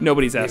true.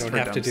 Nobody's asked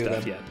for dumb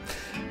stuff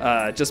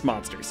yet. Just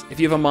monsters. If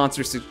you have a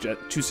monster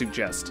to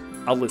suggest,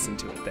 I'll listen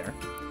to it there.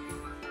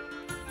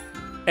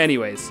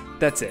 Anyways,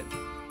 that's it.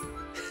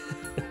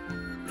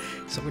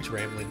 So much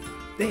rambling.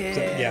 Yeah.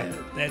 So, yeah,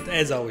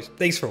 as always,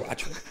 thanks for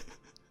watching.